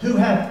God, who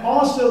hath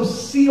also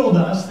sealed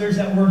us," there's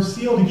that word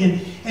sealed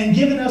again, "and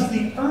given us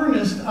the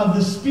earnest of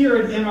the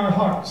Spirit in our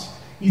hearts."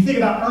 You think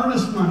about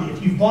earnest money.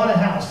 If you've bought a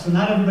house, so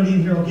not everybody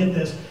in here will get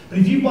this, but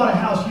if you bought a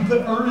house, you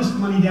put earnest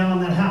money down on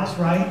that house,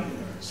 right?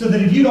 So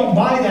that if you don't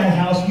buy that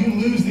house, you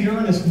lose the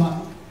earnest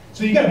money.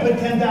 So you got to put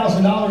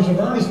 $10,000 of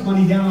earnest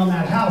money down on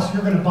that house,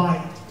 you're going to buy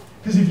it.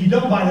 Because if you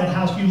don't buy that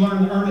house, you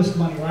learn the earnest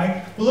money,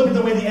 right? Well, look at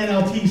the way the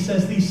NLT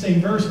says these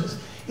same verses.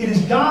 "It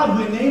is God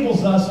who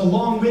enables us,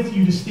 along with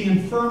you, to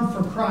stand firm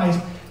for Christ,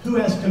 who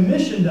has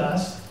commissioned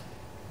us,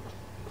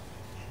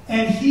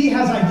 and he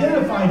has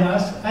identified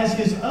us as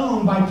his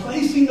own by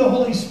placing the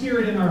Holy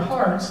Spirit in our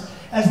hearts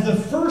as the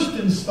first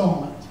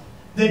installment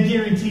that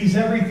guarantees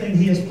everything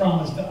he has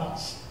promised to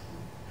us."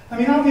 I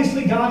mean,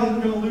 obviously, God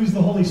isn't going to lose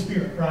the Holy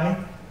Spirit, right?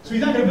 So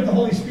he's not going to put the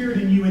Holy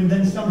Spirit in you and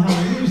then somehow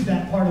lose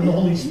that part of the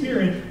Holy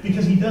Spirit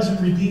because he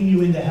doesn't redeem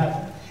you into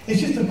heaven. It's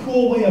just a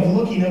cool way of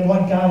looking at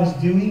what God is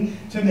doing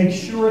to make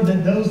sure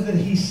that those that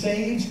he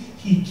saves,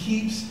 he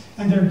keeps,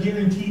 and they're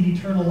guaranteed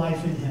eternal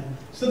life in him.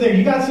 So there,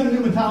 you got some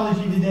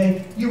pneumatology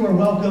today. You are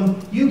welcome.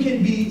 You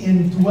can be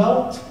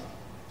indwelt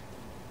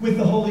with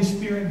the Holy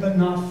Spirit but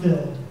not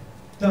filled.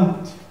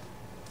 Don't.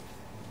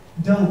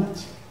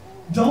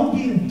 Don't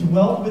be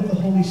indwelt with the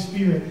Holy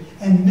Spirit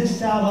and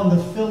miss out on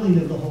the filling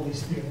of the Holy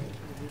Spirit.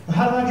 Well,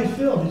 how do I get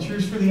filled? It's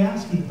yours for the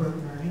asking, Bert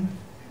and Ernie.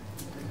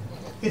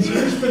 It's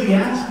yours for the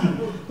asking.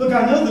 Look,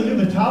 I know the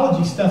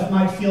pneumatology stuff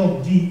might feel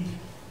deep,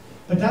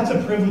 but that's a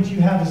privilege you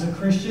have as a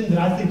Christian that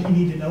I think you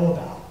need to know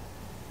about.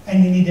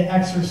 And you need to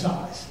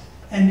exercise.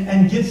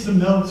 And get some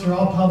notes, or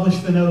I'll publish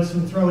the notes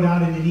and throw it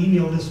out in an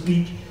email this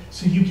week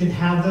so you can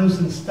have those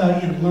and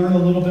study and learn a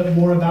little bit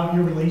more about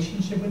your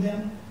relationship with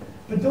him.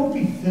 But don't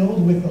be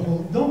filled with the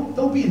Holy,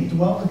 don't be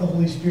indwelt with the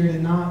Holy Spirit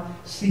and not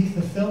seek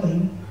the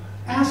filling.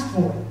 Ask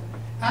for it.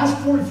 Ask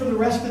for it for the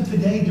rest of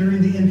today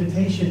during the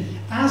invitation.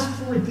 Ask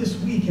for it this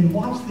week and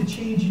watch the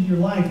change in your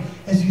life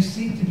as you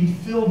seek to be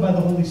filled by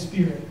the Holy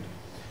Spirit.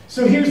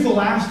 So here's the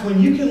last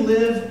one. You can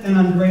live an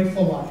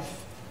ungrateful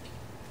life.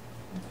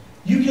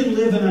 You can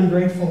live an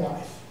ungrateful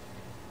life.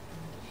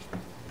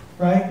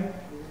 Right?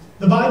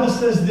 The Bible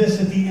says this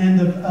at the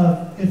end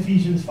of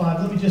Ephesians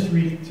 5. Let me just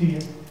read it to you.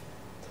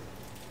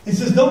 It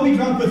says, "Don't be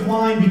drunk with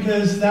wine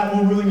because that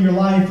will ruin your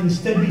life.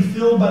 Instead, be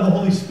filled by the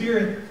Holy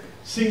Spirit,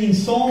 singing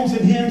psalms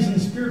and hymns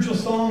and spiritual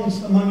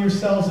songs among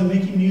yourselves and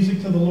making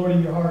music to the Lord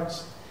in your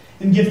hearts.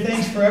 And give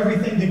thanks for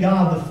everything to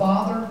God the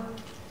Father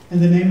in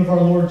the name of our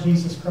Lord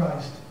Jesus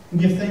Christ." And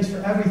give thanks for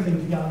everything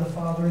to God the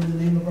Father in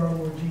the name of our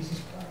Lord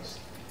Jesus Christ.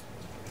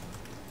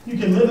 You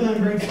can live an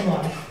ungrateful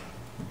life.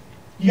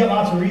 You got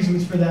lots of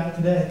reasons for that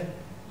today,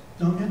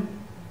 don't you?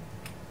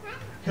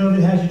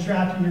 COVID has you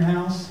trapped in your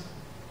house.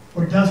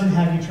 Or doesn't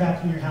have you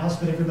trapped in your house,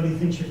 but everybody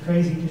thinks you're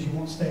crazy because you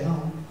won't stay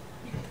home.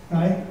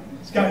 Right?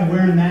 It's got you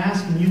wearing a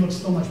mask, and you look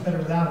so much better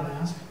without a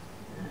mask.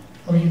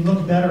 Or you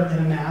look better in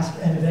a mask,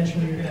 and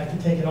eventually you're going to have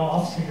to take it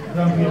off, so you're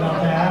grumpy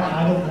about that.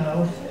 I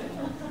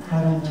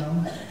don't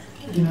know.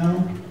 You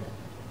know?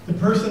 The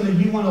person that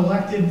you want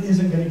elected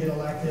isn't going to get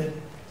elected.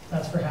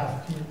 That's for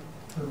half of you.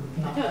 Or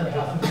not for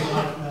half of you,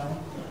 I don't know.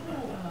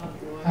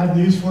 I have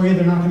news for you.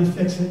 They're not going to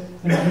fix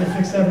it. They're not going to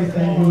fix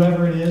everything.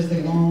 Whoever it is,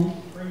 they won't.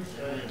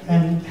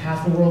 And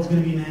half the world's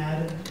going to be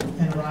mad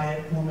and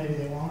riot. Well, maybe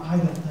they won't. I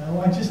don't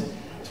know.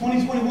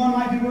 2021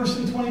 might be worse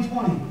than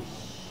 2020.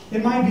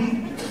 It might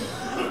be.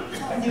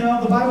 You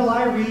know, the Bible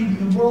I read,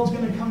 the world's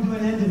going to come to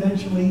an end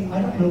eventually.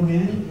 I don't know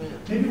when.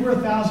 Maybe we're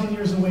 1,000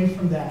 years away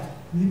from that.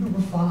 Maybe we're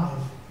 5.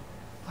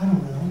 I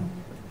don't know.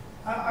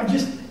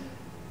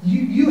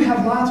 You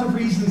have lots of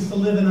reasons to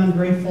live an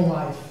ungrateful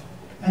life.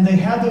 And they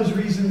had those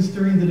reasons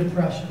during the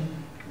Depression.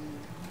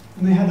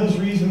 And they had those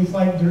reasons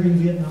like during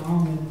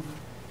Vietnam. And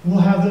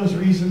we'll have those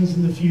reasons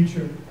in the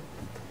future.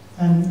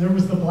 And there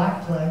was the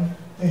Black Plague.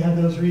 They had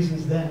those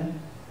reasons then,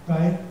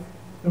 right?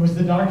 There was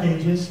the Dark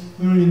Ages.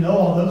 We don't even know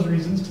all those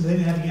reasons because they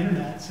didn't have the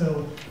internet.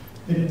 So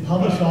they didn't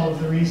publish all of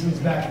the reasons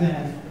back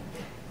then.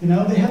 You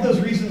know, they had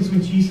those reasons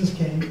when Jesus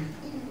came.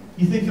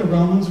 You think the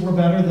Romans were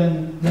better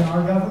than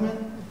our government?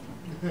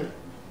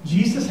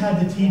 Jesus had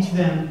to teach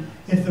them,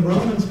 if the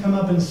Romans come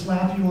up and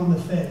slap you on the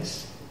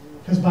face,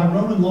 because by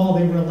Roman law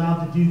they were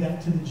allowed to do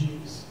that to the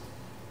Jews.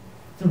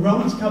 the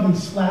Romans come and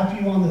slap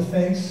you on the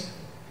face,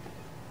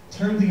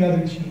 turn the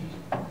other cheek.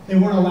 They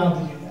weren't allowed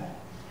to do that.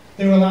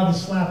 They were allowed to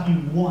slap you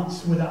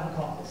once without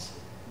cause.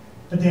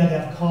 But they had to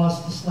have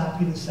cause to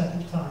slap you the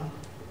second time.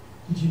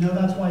 Did you know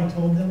that's why he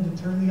told them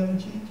to turn the other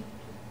cheek?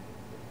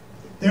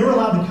 They were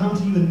allowed to come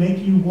to you and make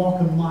you walk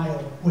a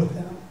mile with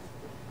them.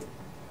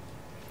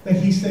 But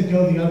he said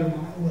go the other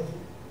mile with them.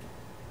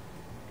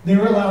 They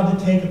were allowed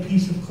to take a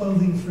piece of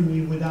clothing from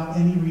you without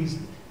any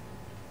reason.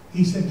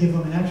 He said give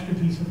them an extra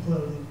piece of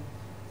clothing.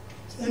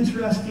 It's an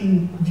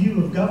interesting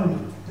view of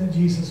government that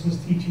Jesus was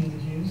teaching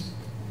the Jews.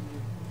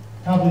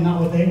 Probably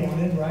not what they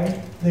wanted,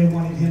 right? They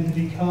wanted him to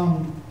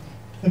become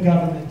the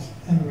government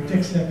and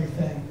fix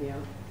everything. Yeah.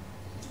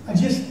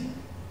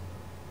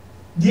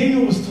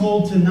 Daniel was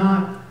told to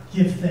not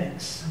give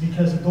thanks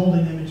because a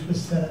golden image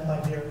was set up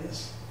by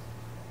Darius.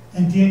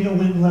 And Daniel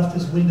went and left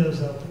his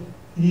windows open.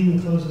 He didn't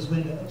even close his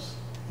windows.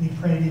 And he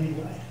prayed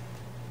anyway.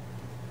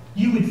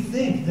 You would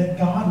think that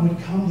God would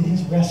come to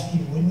his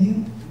rescue, wouldn't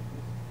you?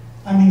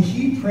 I mean,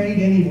 he prayed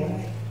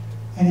anyway.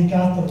 And he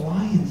got the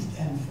lion's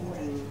den for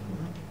it.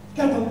 He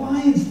got the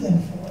lion's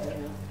den for it.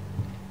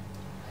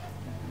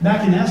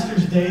 Back in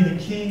Esther's day, the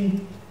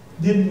king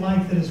didn't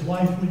like that his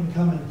wife wouldn't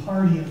come and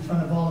party in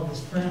front of all of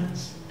his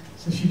friends.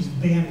 So she was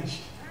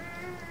banished.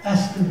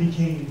 Esther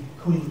became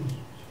queen.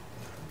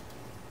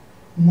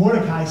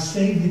 Mordecai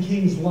saved the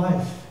king's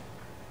life.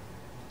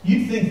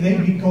 You'd think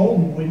they'd be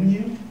golden, wouldn't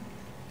you?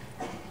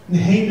 And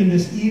Haman,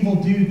 this evil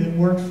dude that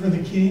worked for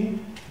the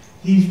king,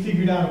 he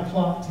figured out a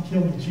plot to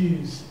kill the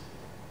Jews.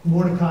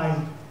 Mordecai's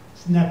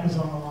neck was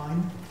on the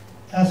line.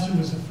 Esther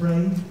was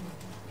afraid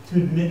to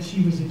admit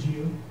she was a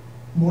Jew.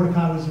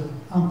 Mordecai was her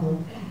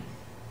uncle,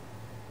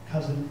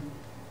 cousin.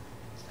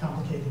 It's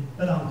complicated,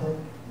 but uncle.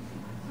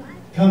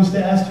 Comes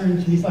to Esther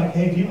and he's like,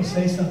 hey, if you don't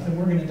say something,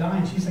 we're going to die.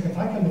 And she's like, if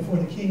I come before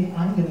the king,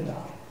 I'm going to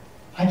die.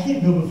 I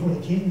can't go before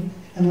the king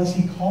unless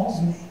he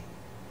calls me.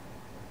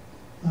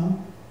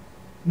 Well,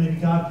 maybe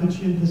God puts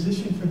you in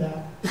position for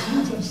that. She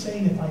ends up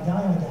saying, if I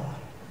die, I die.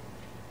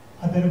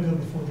 I better go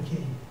before the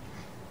king.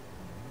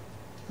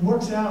 It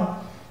works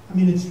out. I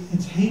mean,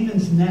 it's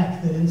Haman's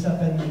neck that ends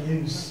up in the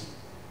noose.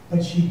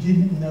 But she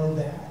didn't know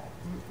that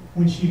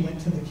when she went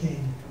to the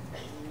king.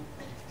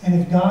 And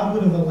if God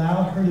would have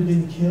allowed her to have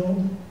been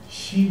killed,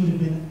 she would have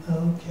been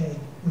okay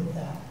with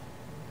that.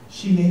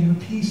 She made her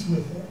peace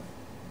with it.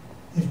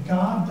 If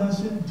God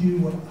doesn't do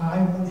what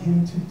I want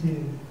him to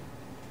do,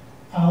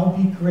 I'll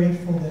be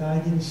grateful that I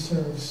get to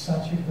serve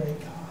such a great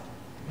God.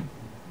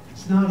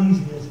 It's not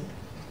easy, is it?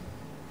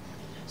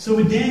 So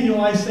with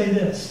Daniel, I say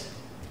this.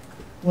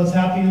 What's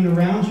happening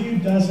around you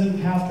doesn't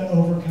have to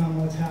overcome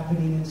what's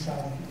happening inside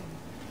of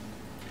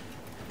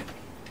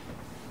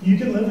you. You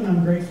can live an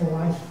ungrateful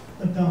life,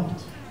 but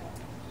don't.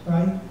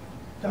 Right?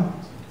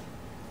 Don't.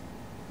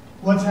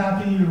 What's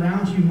happening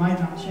around you might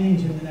not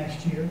change in the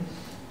next year.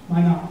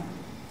 Might not.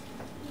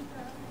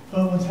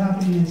 But what's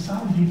happening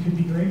inside of you could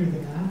be greater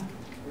than that.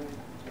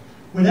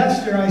 With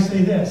Esther, I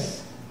say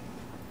this.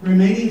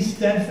 Remaining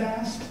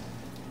steadfast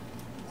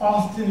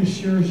often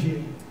assures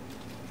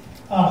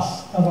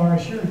us of our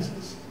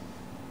assurances.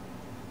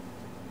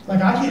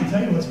 Like, I can't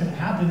tell you what's going to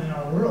happen in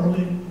our world.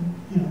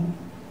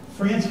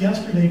 France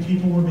yesterday,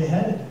 people were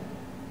beheaded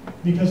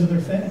because of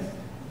their faith.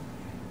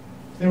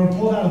 They were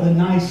pulled out of the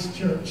Nice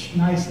church.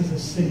 Nice is a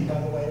city, by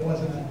the way. It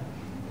wasn't a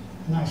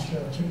nice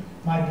church. It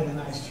might have been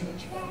a nice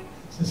church.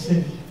 It's a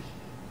city.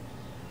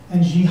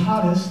 And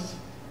jihadists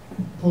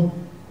pulled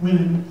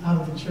women out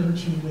of the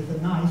church and with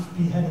a knife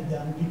beheaded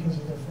them because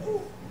of their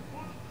faith.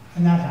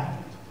 And that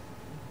happened.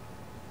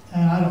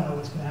 And I don't know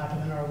what's going to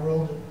happen in our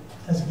world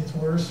as it gets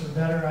worse or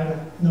better. I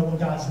don't know what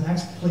God's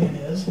next plan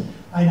is.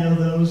 I know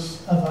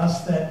those of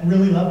us that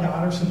really love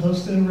God are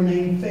supposed to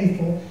remain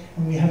faithful,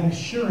 and we have an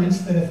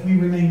assurance that if we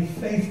remain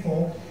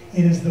faithful,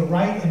 it is the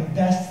right and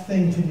best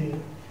thing to do.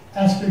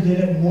 Esther did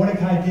it,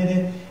 Mordecai did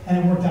it, and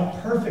it worked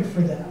out perfect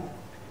for them.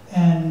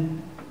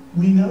 And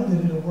we know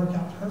that it'll work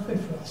out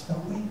perfect for us,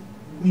 don't we?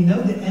 We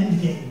know the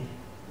end game,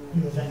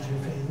 you Avenger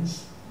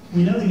fans.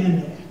 We know the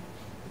end game.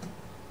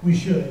 We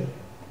should.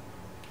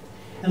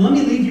 And let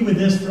me leave you with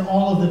this for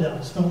all of the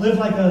don'ts. Don't live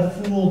like a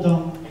fool.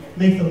 Don't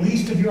make the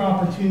least of your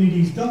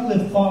opportunities. Don't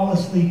live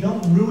thoughtlessly.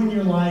 Don't ruin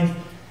your life.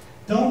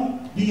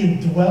 Don't be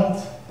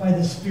indwelt by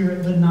the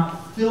Spirit, but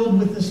not filled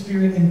with the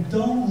Spirit. And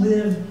don't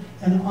live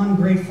an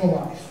ungrateful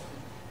life.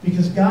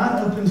 Because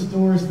God opens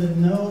doors that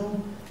no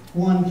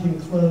one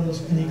can close,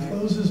 and he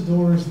closes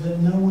doors that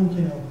no one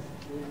can open.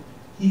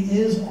 He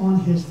is on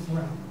his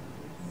throne.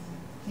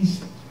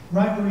 He's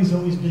right where he's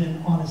always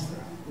been, on his throne.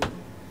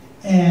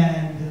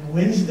 And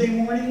Wednesday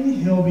morning,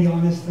 he'll be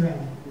on his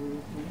throne.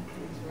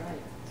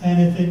 And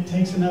if it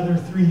takes another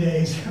 3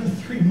 days or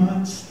 3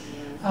 months,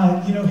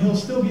 he'll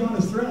still be on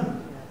his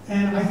throne.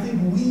 And I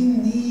think we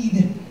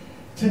need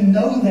to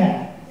know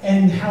that.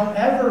 And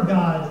however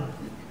God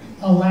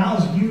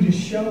allows you to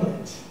show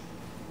it,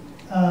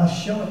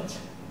 show it.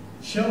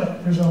 Show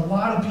it. There's a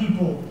lot of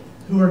people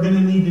who are going to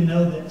need to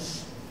know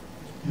this,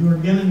 who are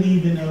going to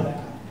need to know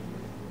that.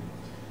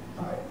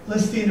 All right,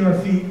 let's stand to our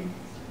feet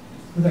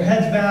with our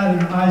heads bowed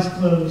and our eyes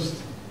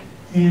closed.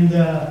 And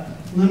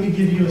let me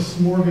give you a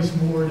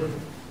smorgasbord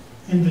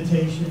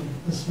invitation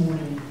this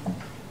morning.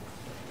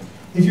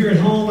 If you're at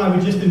home, I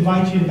would just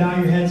invite you to bow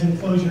your heads and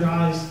close your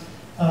eyes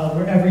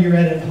wherever you're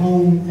at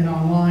home and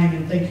online.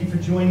 And thank you for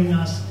joining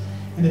us.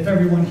 And if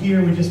everyone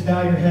here would just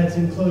bow your heads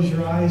and close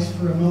your eyes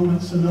for a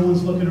moment so no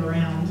one's looking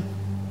around.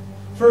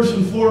 First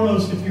and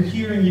foremost, if you're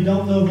here and you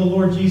don't know the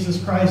Lord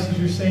Jesus Christ as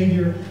your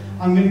Savior,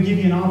 I'm going to give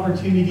you an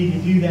opportunity to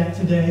do that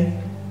today.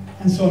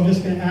 And so I'm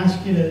just going to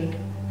ask you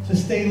to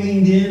stay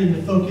leaned in and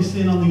to focus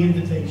in on the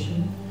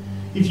invitation.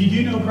 If you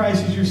do know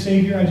Christ as your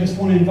Savior, I just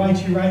want to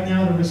invite you right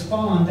now to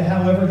respond to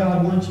however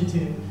God wants you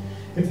to.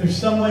 If there's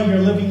some way you're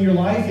living your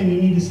life and you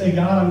need to say,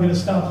 God, I'm going to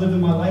stop living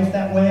my life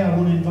that way, I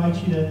want to invite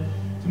you to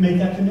make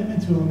that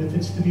commitment to Him. If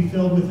it's to be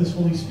filled with His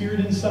Holy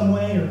Spirit in some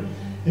way, or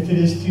if it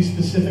is to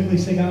specifically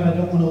say, God, I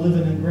don't want to live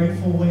in a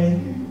grateful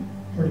way,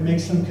 or to make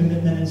some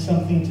commitment in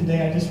something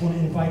today, I just want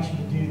to invite you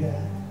to do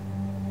that.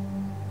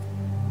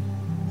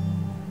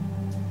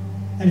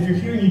 And if you're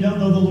here and you don't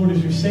know the Lord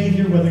as your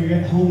Savior, whether you're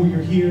at home or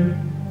you're here,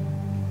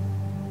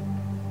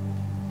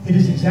 it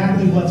is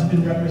exactly what's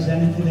been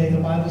represented today. The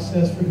Bible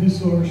says, for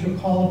whosoever shall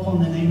call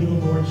upon the name of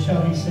the Lord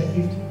shall be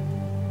saved.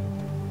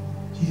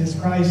 Jesus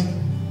Christ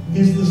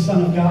is the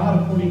Son of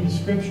God according to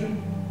Scripture.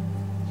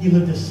 He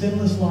lived a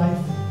sinless life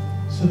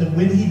so that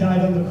when He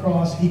died on the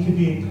cross, He could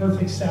be a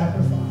perfect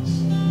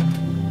sacrifice.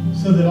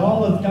 So that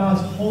all of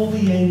God's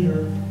holy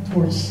anger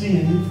towards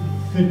sin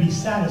could be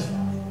satisfied.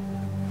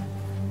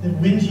 That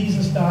when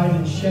Jesus died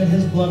and shed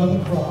His blood on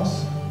the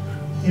cross,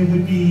 it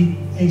would be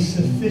a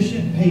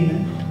sufficient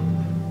payment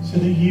so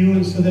that you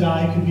and so that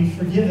I could be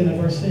forgiven of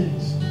our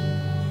sins.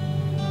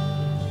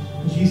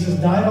 Jesus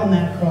died on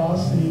that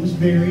cross, and He was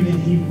buried,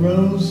 and He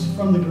rose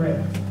from the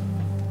grave.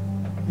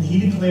 And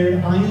He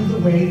declared, I am the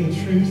way, the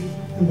truth,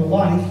 and the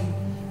life.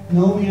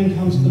 No man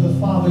comes to the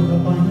Father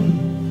but by me.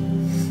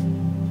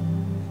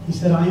 He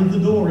said, I am the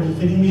door, and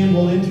if any man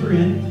will enter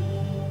in,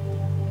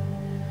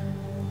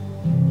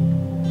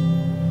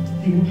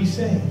 he will be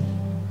saved.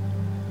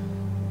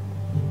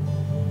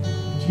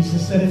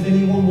 Jesus said, if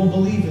anyone will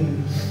believe in me,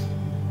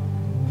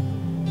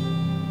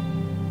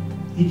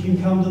 he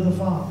can come to the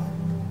Father.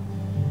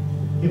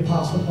 The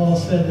Apostle Paul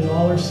said that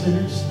all are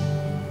sinners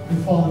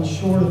and fallen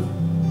short of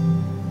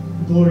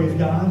the glory of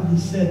God. He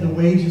said the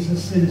wages of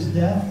sin is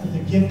death, but the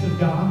gift of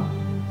God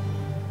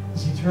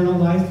is eternal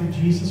life through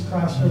Jesus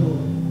Christ our Lord.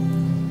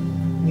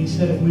 And he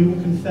said if we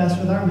will confess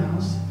with our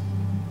mouths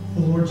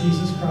the Lord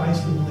Jesus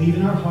Christ and believe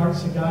in our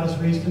hearts that God has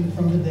raised Him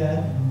from the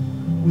dead,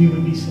 we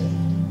would be saved.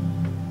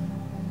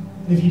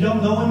 And if you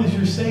don't know Him as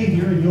your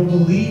Savior, and you'll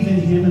believe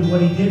in Him and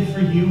what He did for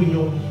you, and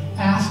you'll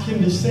ask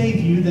Him to save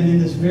you, then in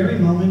this very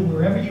moment,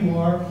 wherever you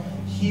are,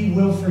 He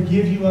will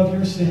forgive you of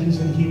your sins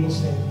and He will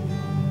save you.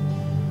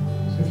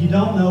 So if you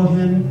don't know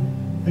Him,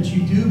 but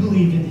you do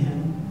believe in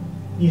Him,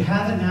 and you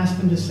haven't asked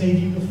Him to save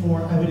you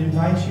before, I would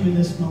invite you in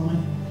this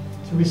moment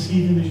to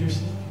receive Him as your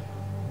Savior.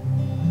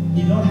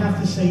 You don't have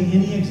to say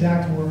any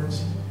exact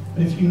words,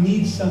 but if you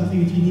need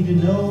something, if you need to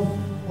know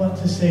what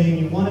to say, and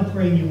you want to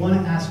pray, and you want to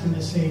ask Him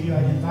to save you,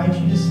 I'd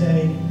invite you to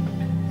say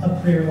a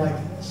prayer like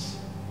this.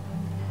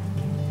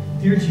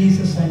 Dear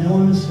Jesus, I know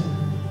I'm a sinner.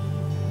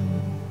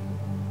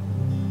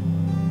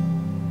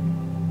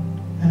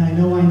 And I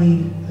know I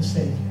need a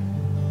Savior.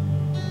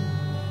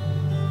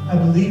 I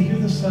believe You're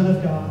the Son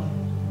of God,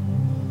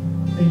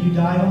 that You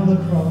died on the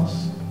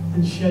cross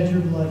and shed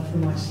Your blood for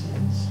my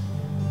sins.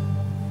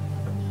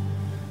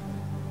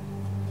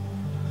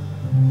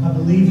 I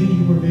believe that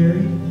You were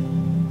buried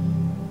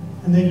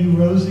and that You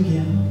rose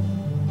again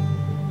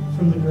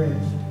from the grave.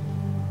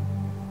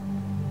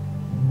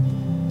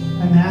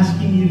 I'm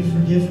asking You to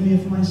forgive me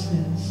of my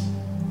sins,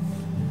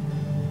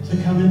 to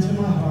come into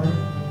my heart,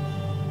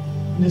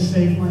 and to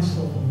save my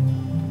soul.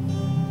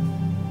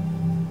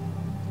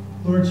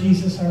 Lord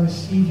Jesus, I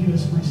receive You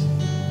as my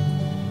Savior.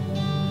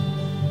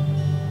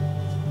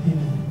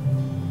 Amen.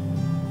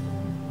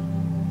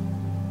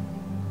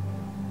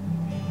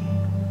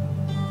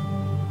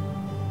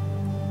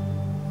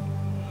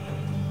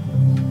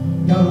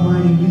 God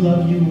Almighty, we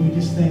love You, and we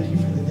just thank You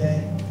for the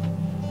day.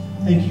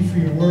 Thank You for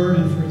Your word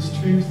and for its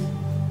truth.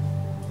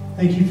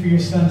 Thank You for Your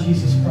Son,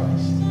 Jesus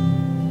Christ.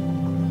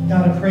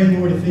 God, I pray,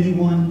 Lord, if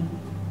anyone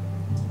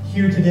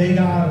here today,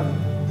 God,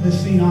 or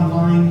listening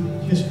online,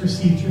 just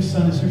received Your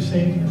Son as their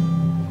Savior,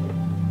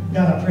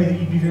 God, I pray that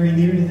You'd be very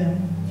near to them.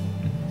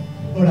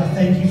 Lord, I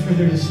thank You for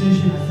their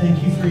decision. I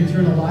thank You for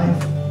eternal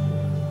life.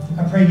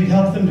 I pray You'd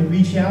help them to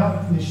reach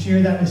out and to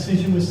share that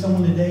decision with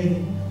someone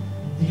today,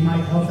 that You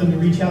might help them to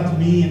reach out to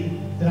me,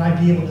 and that I'd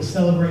be able to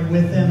celebrate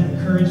with them and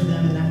encourage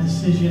them in that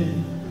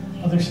decision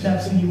and other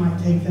steps that You might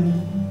take them.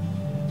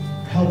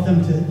 Help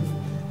them to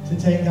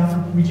take,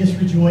 God. We just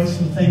rejoice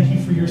and thank You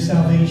for Your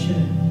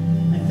salvation.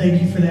 And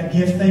thank You for that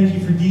gift. Thank You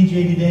for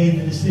DJ today and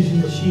the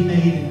decision that she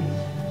made,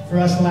 and for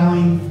us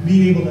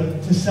being able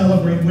to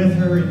celebrate with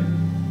her,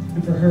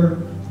 and for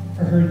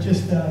her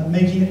just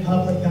making it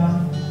public,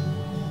 God.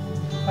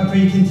 I pray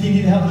You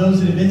continue to help those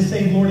that have been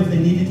saved, Lord, if they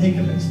need to take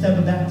a step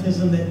of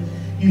baptism, that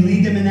You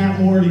lead them in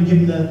that, Lord, and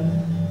give them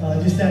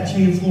just that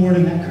chance, Lord,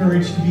 and that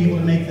courage to be able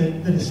to make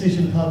the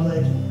decision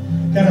public.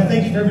 God, I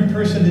thank you for every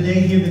person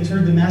today here that's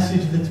heard the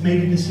message, that's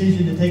made a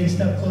decision to take a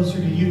step closer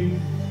to you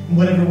in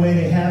whatever way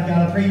they have.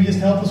 God, I pray you just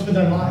help us with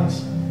our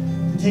lives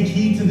to take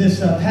heed to this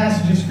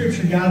passage of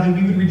Scripture, God, that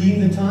we would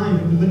redeem the time,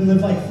 that we wouldn't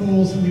live like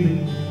fools, that we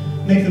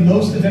would make the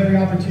most of every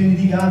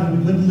opportunity, God, that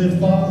we wouldn't live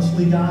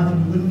thoughtlessly, God, that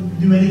we wouldn't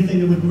do anything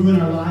that would ruin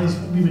our lives,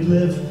 but we would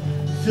live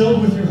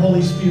filled with your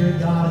Holy Spirit,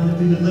 God, and that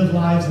we would live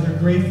lives that are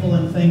grateful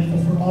and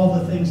thankful for all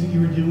the things that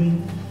you are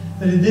doing.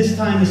 That at this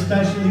time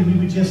especially,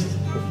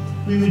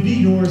 we would be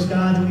yours,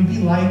 God, that we'd be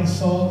light and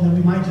salt, and that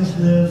we might just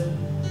live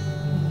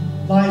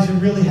lives that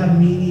really have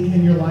meaning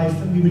in your life,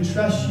 that we would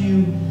trust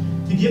you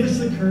to give us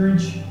the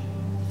courage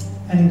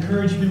and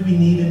encouragement we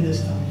need in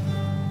this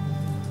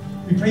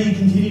time. We pray you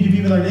continue to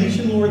be with our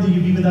nation, Lord, that you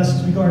be with us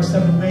as we go our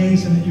separate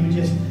ways, and that you would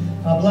just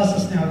bless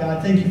us now,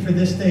 God. Thank you for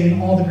this day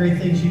and all the great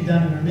things you've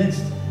done in our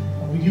midst.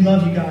 We do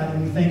love you, God,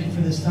 and we thank you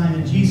for this time.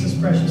 In Jesus'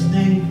 precious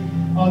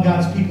name, all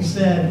God's people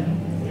said,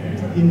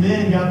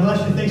 amen. God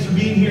bless you. Thanks for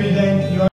being here today.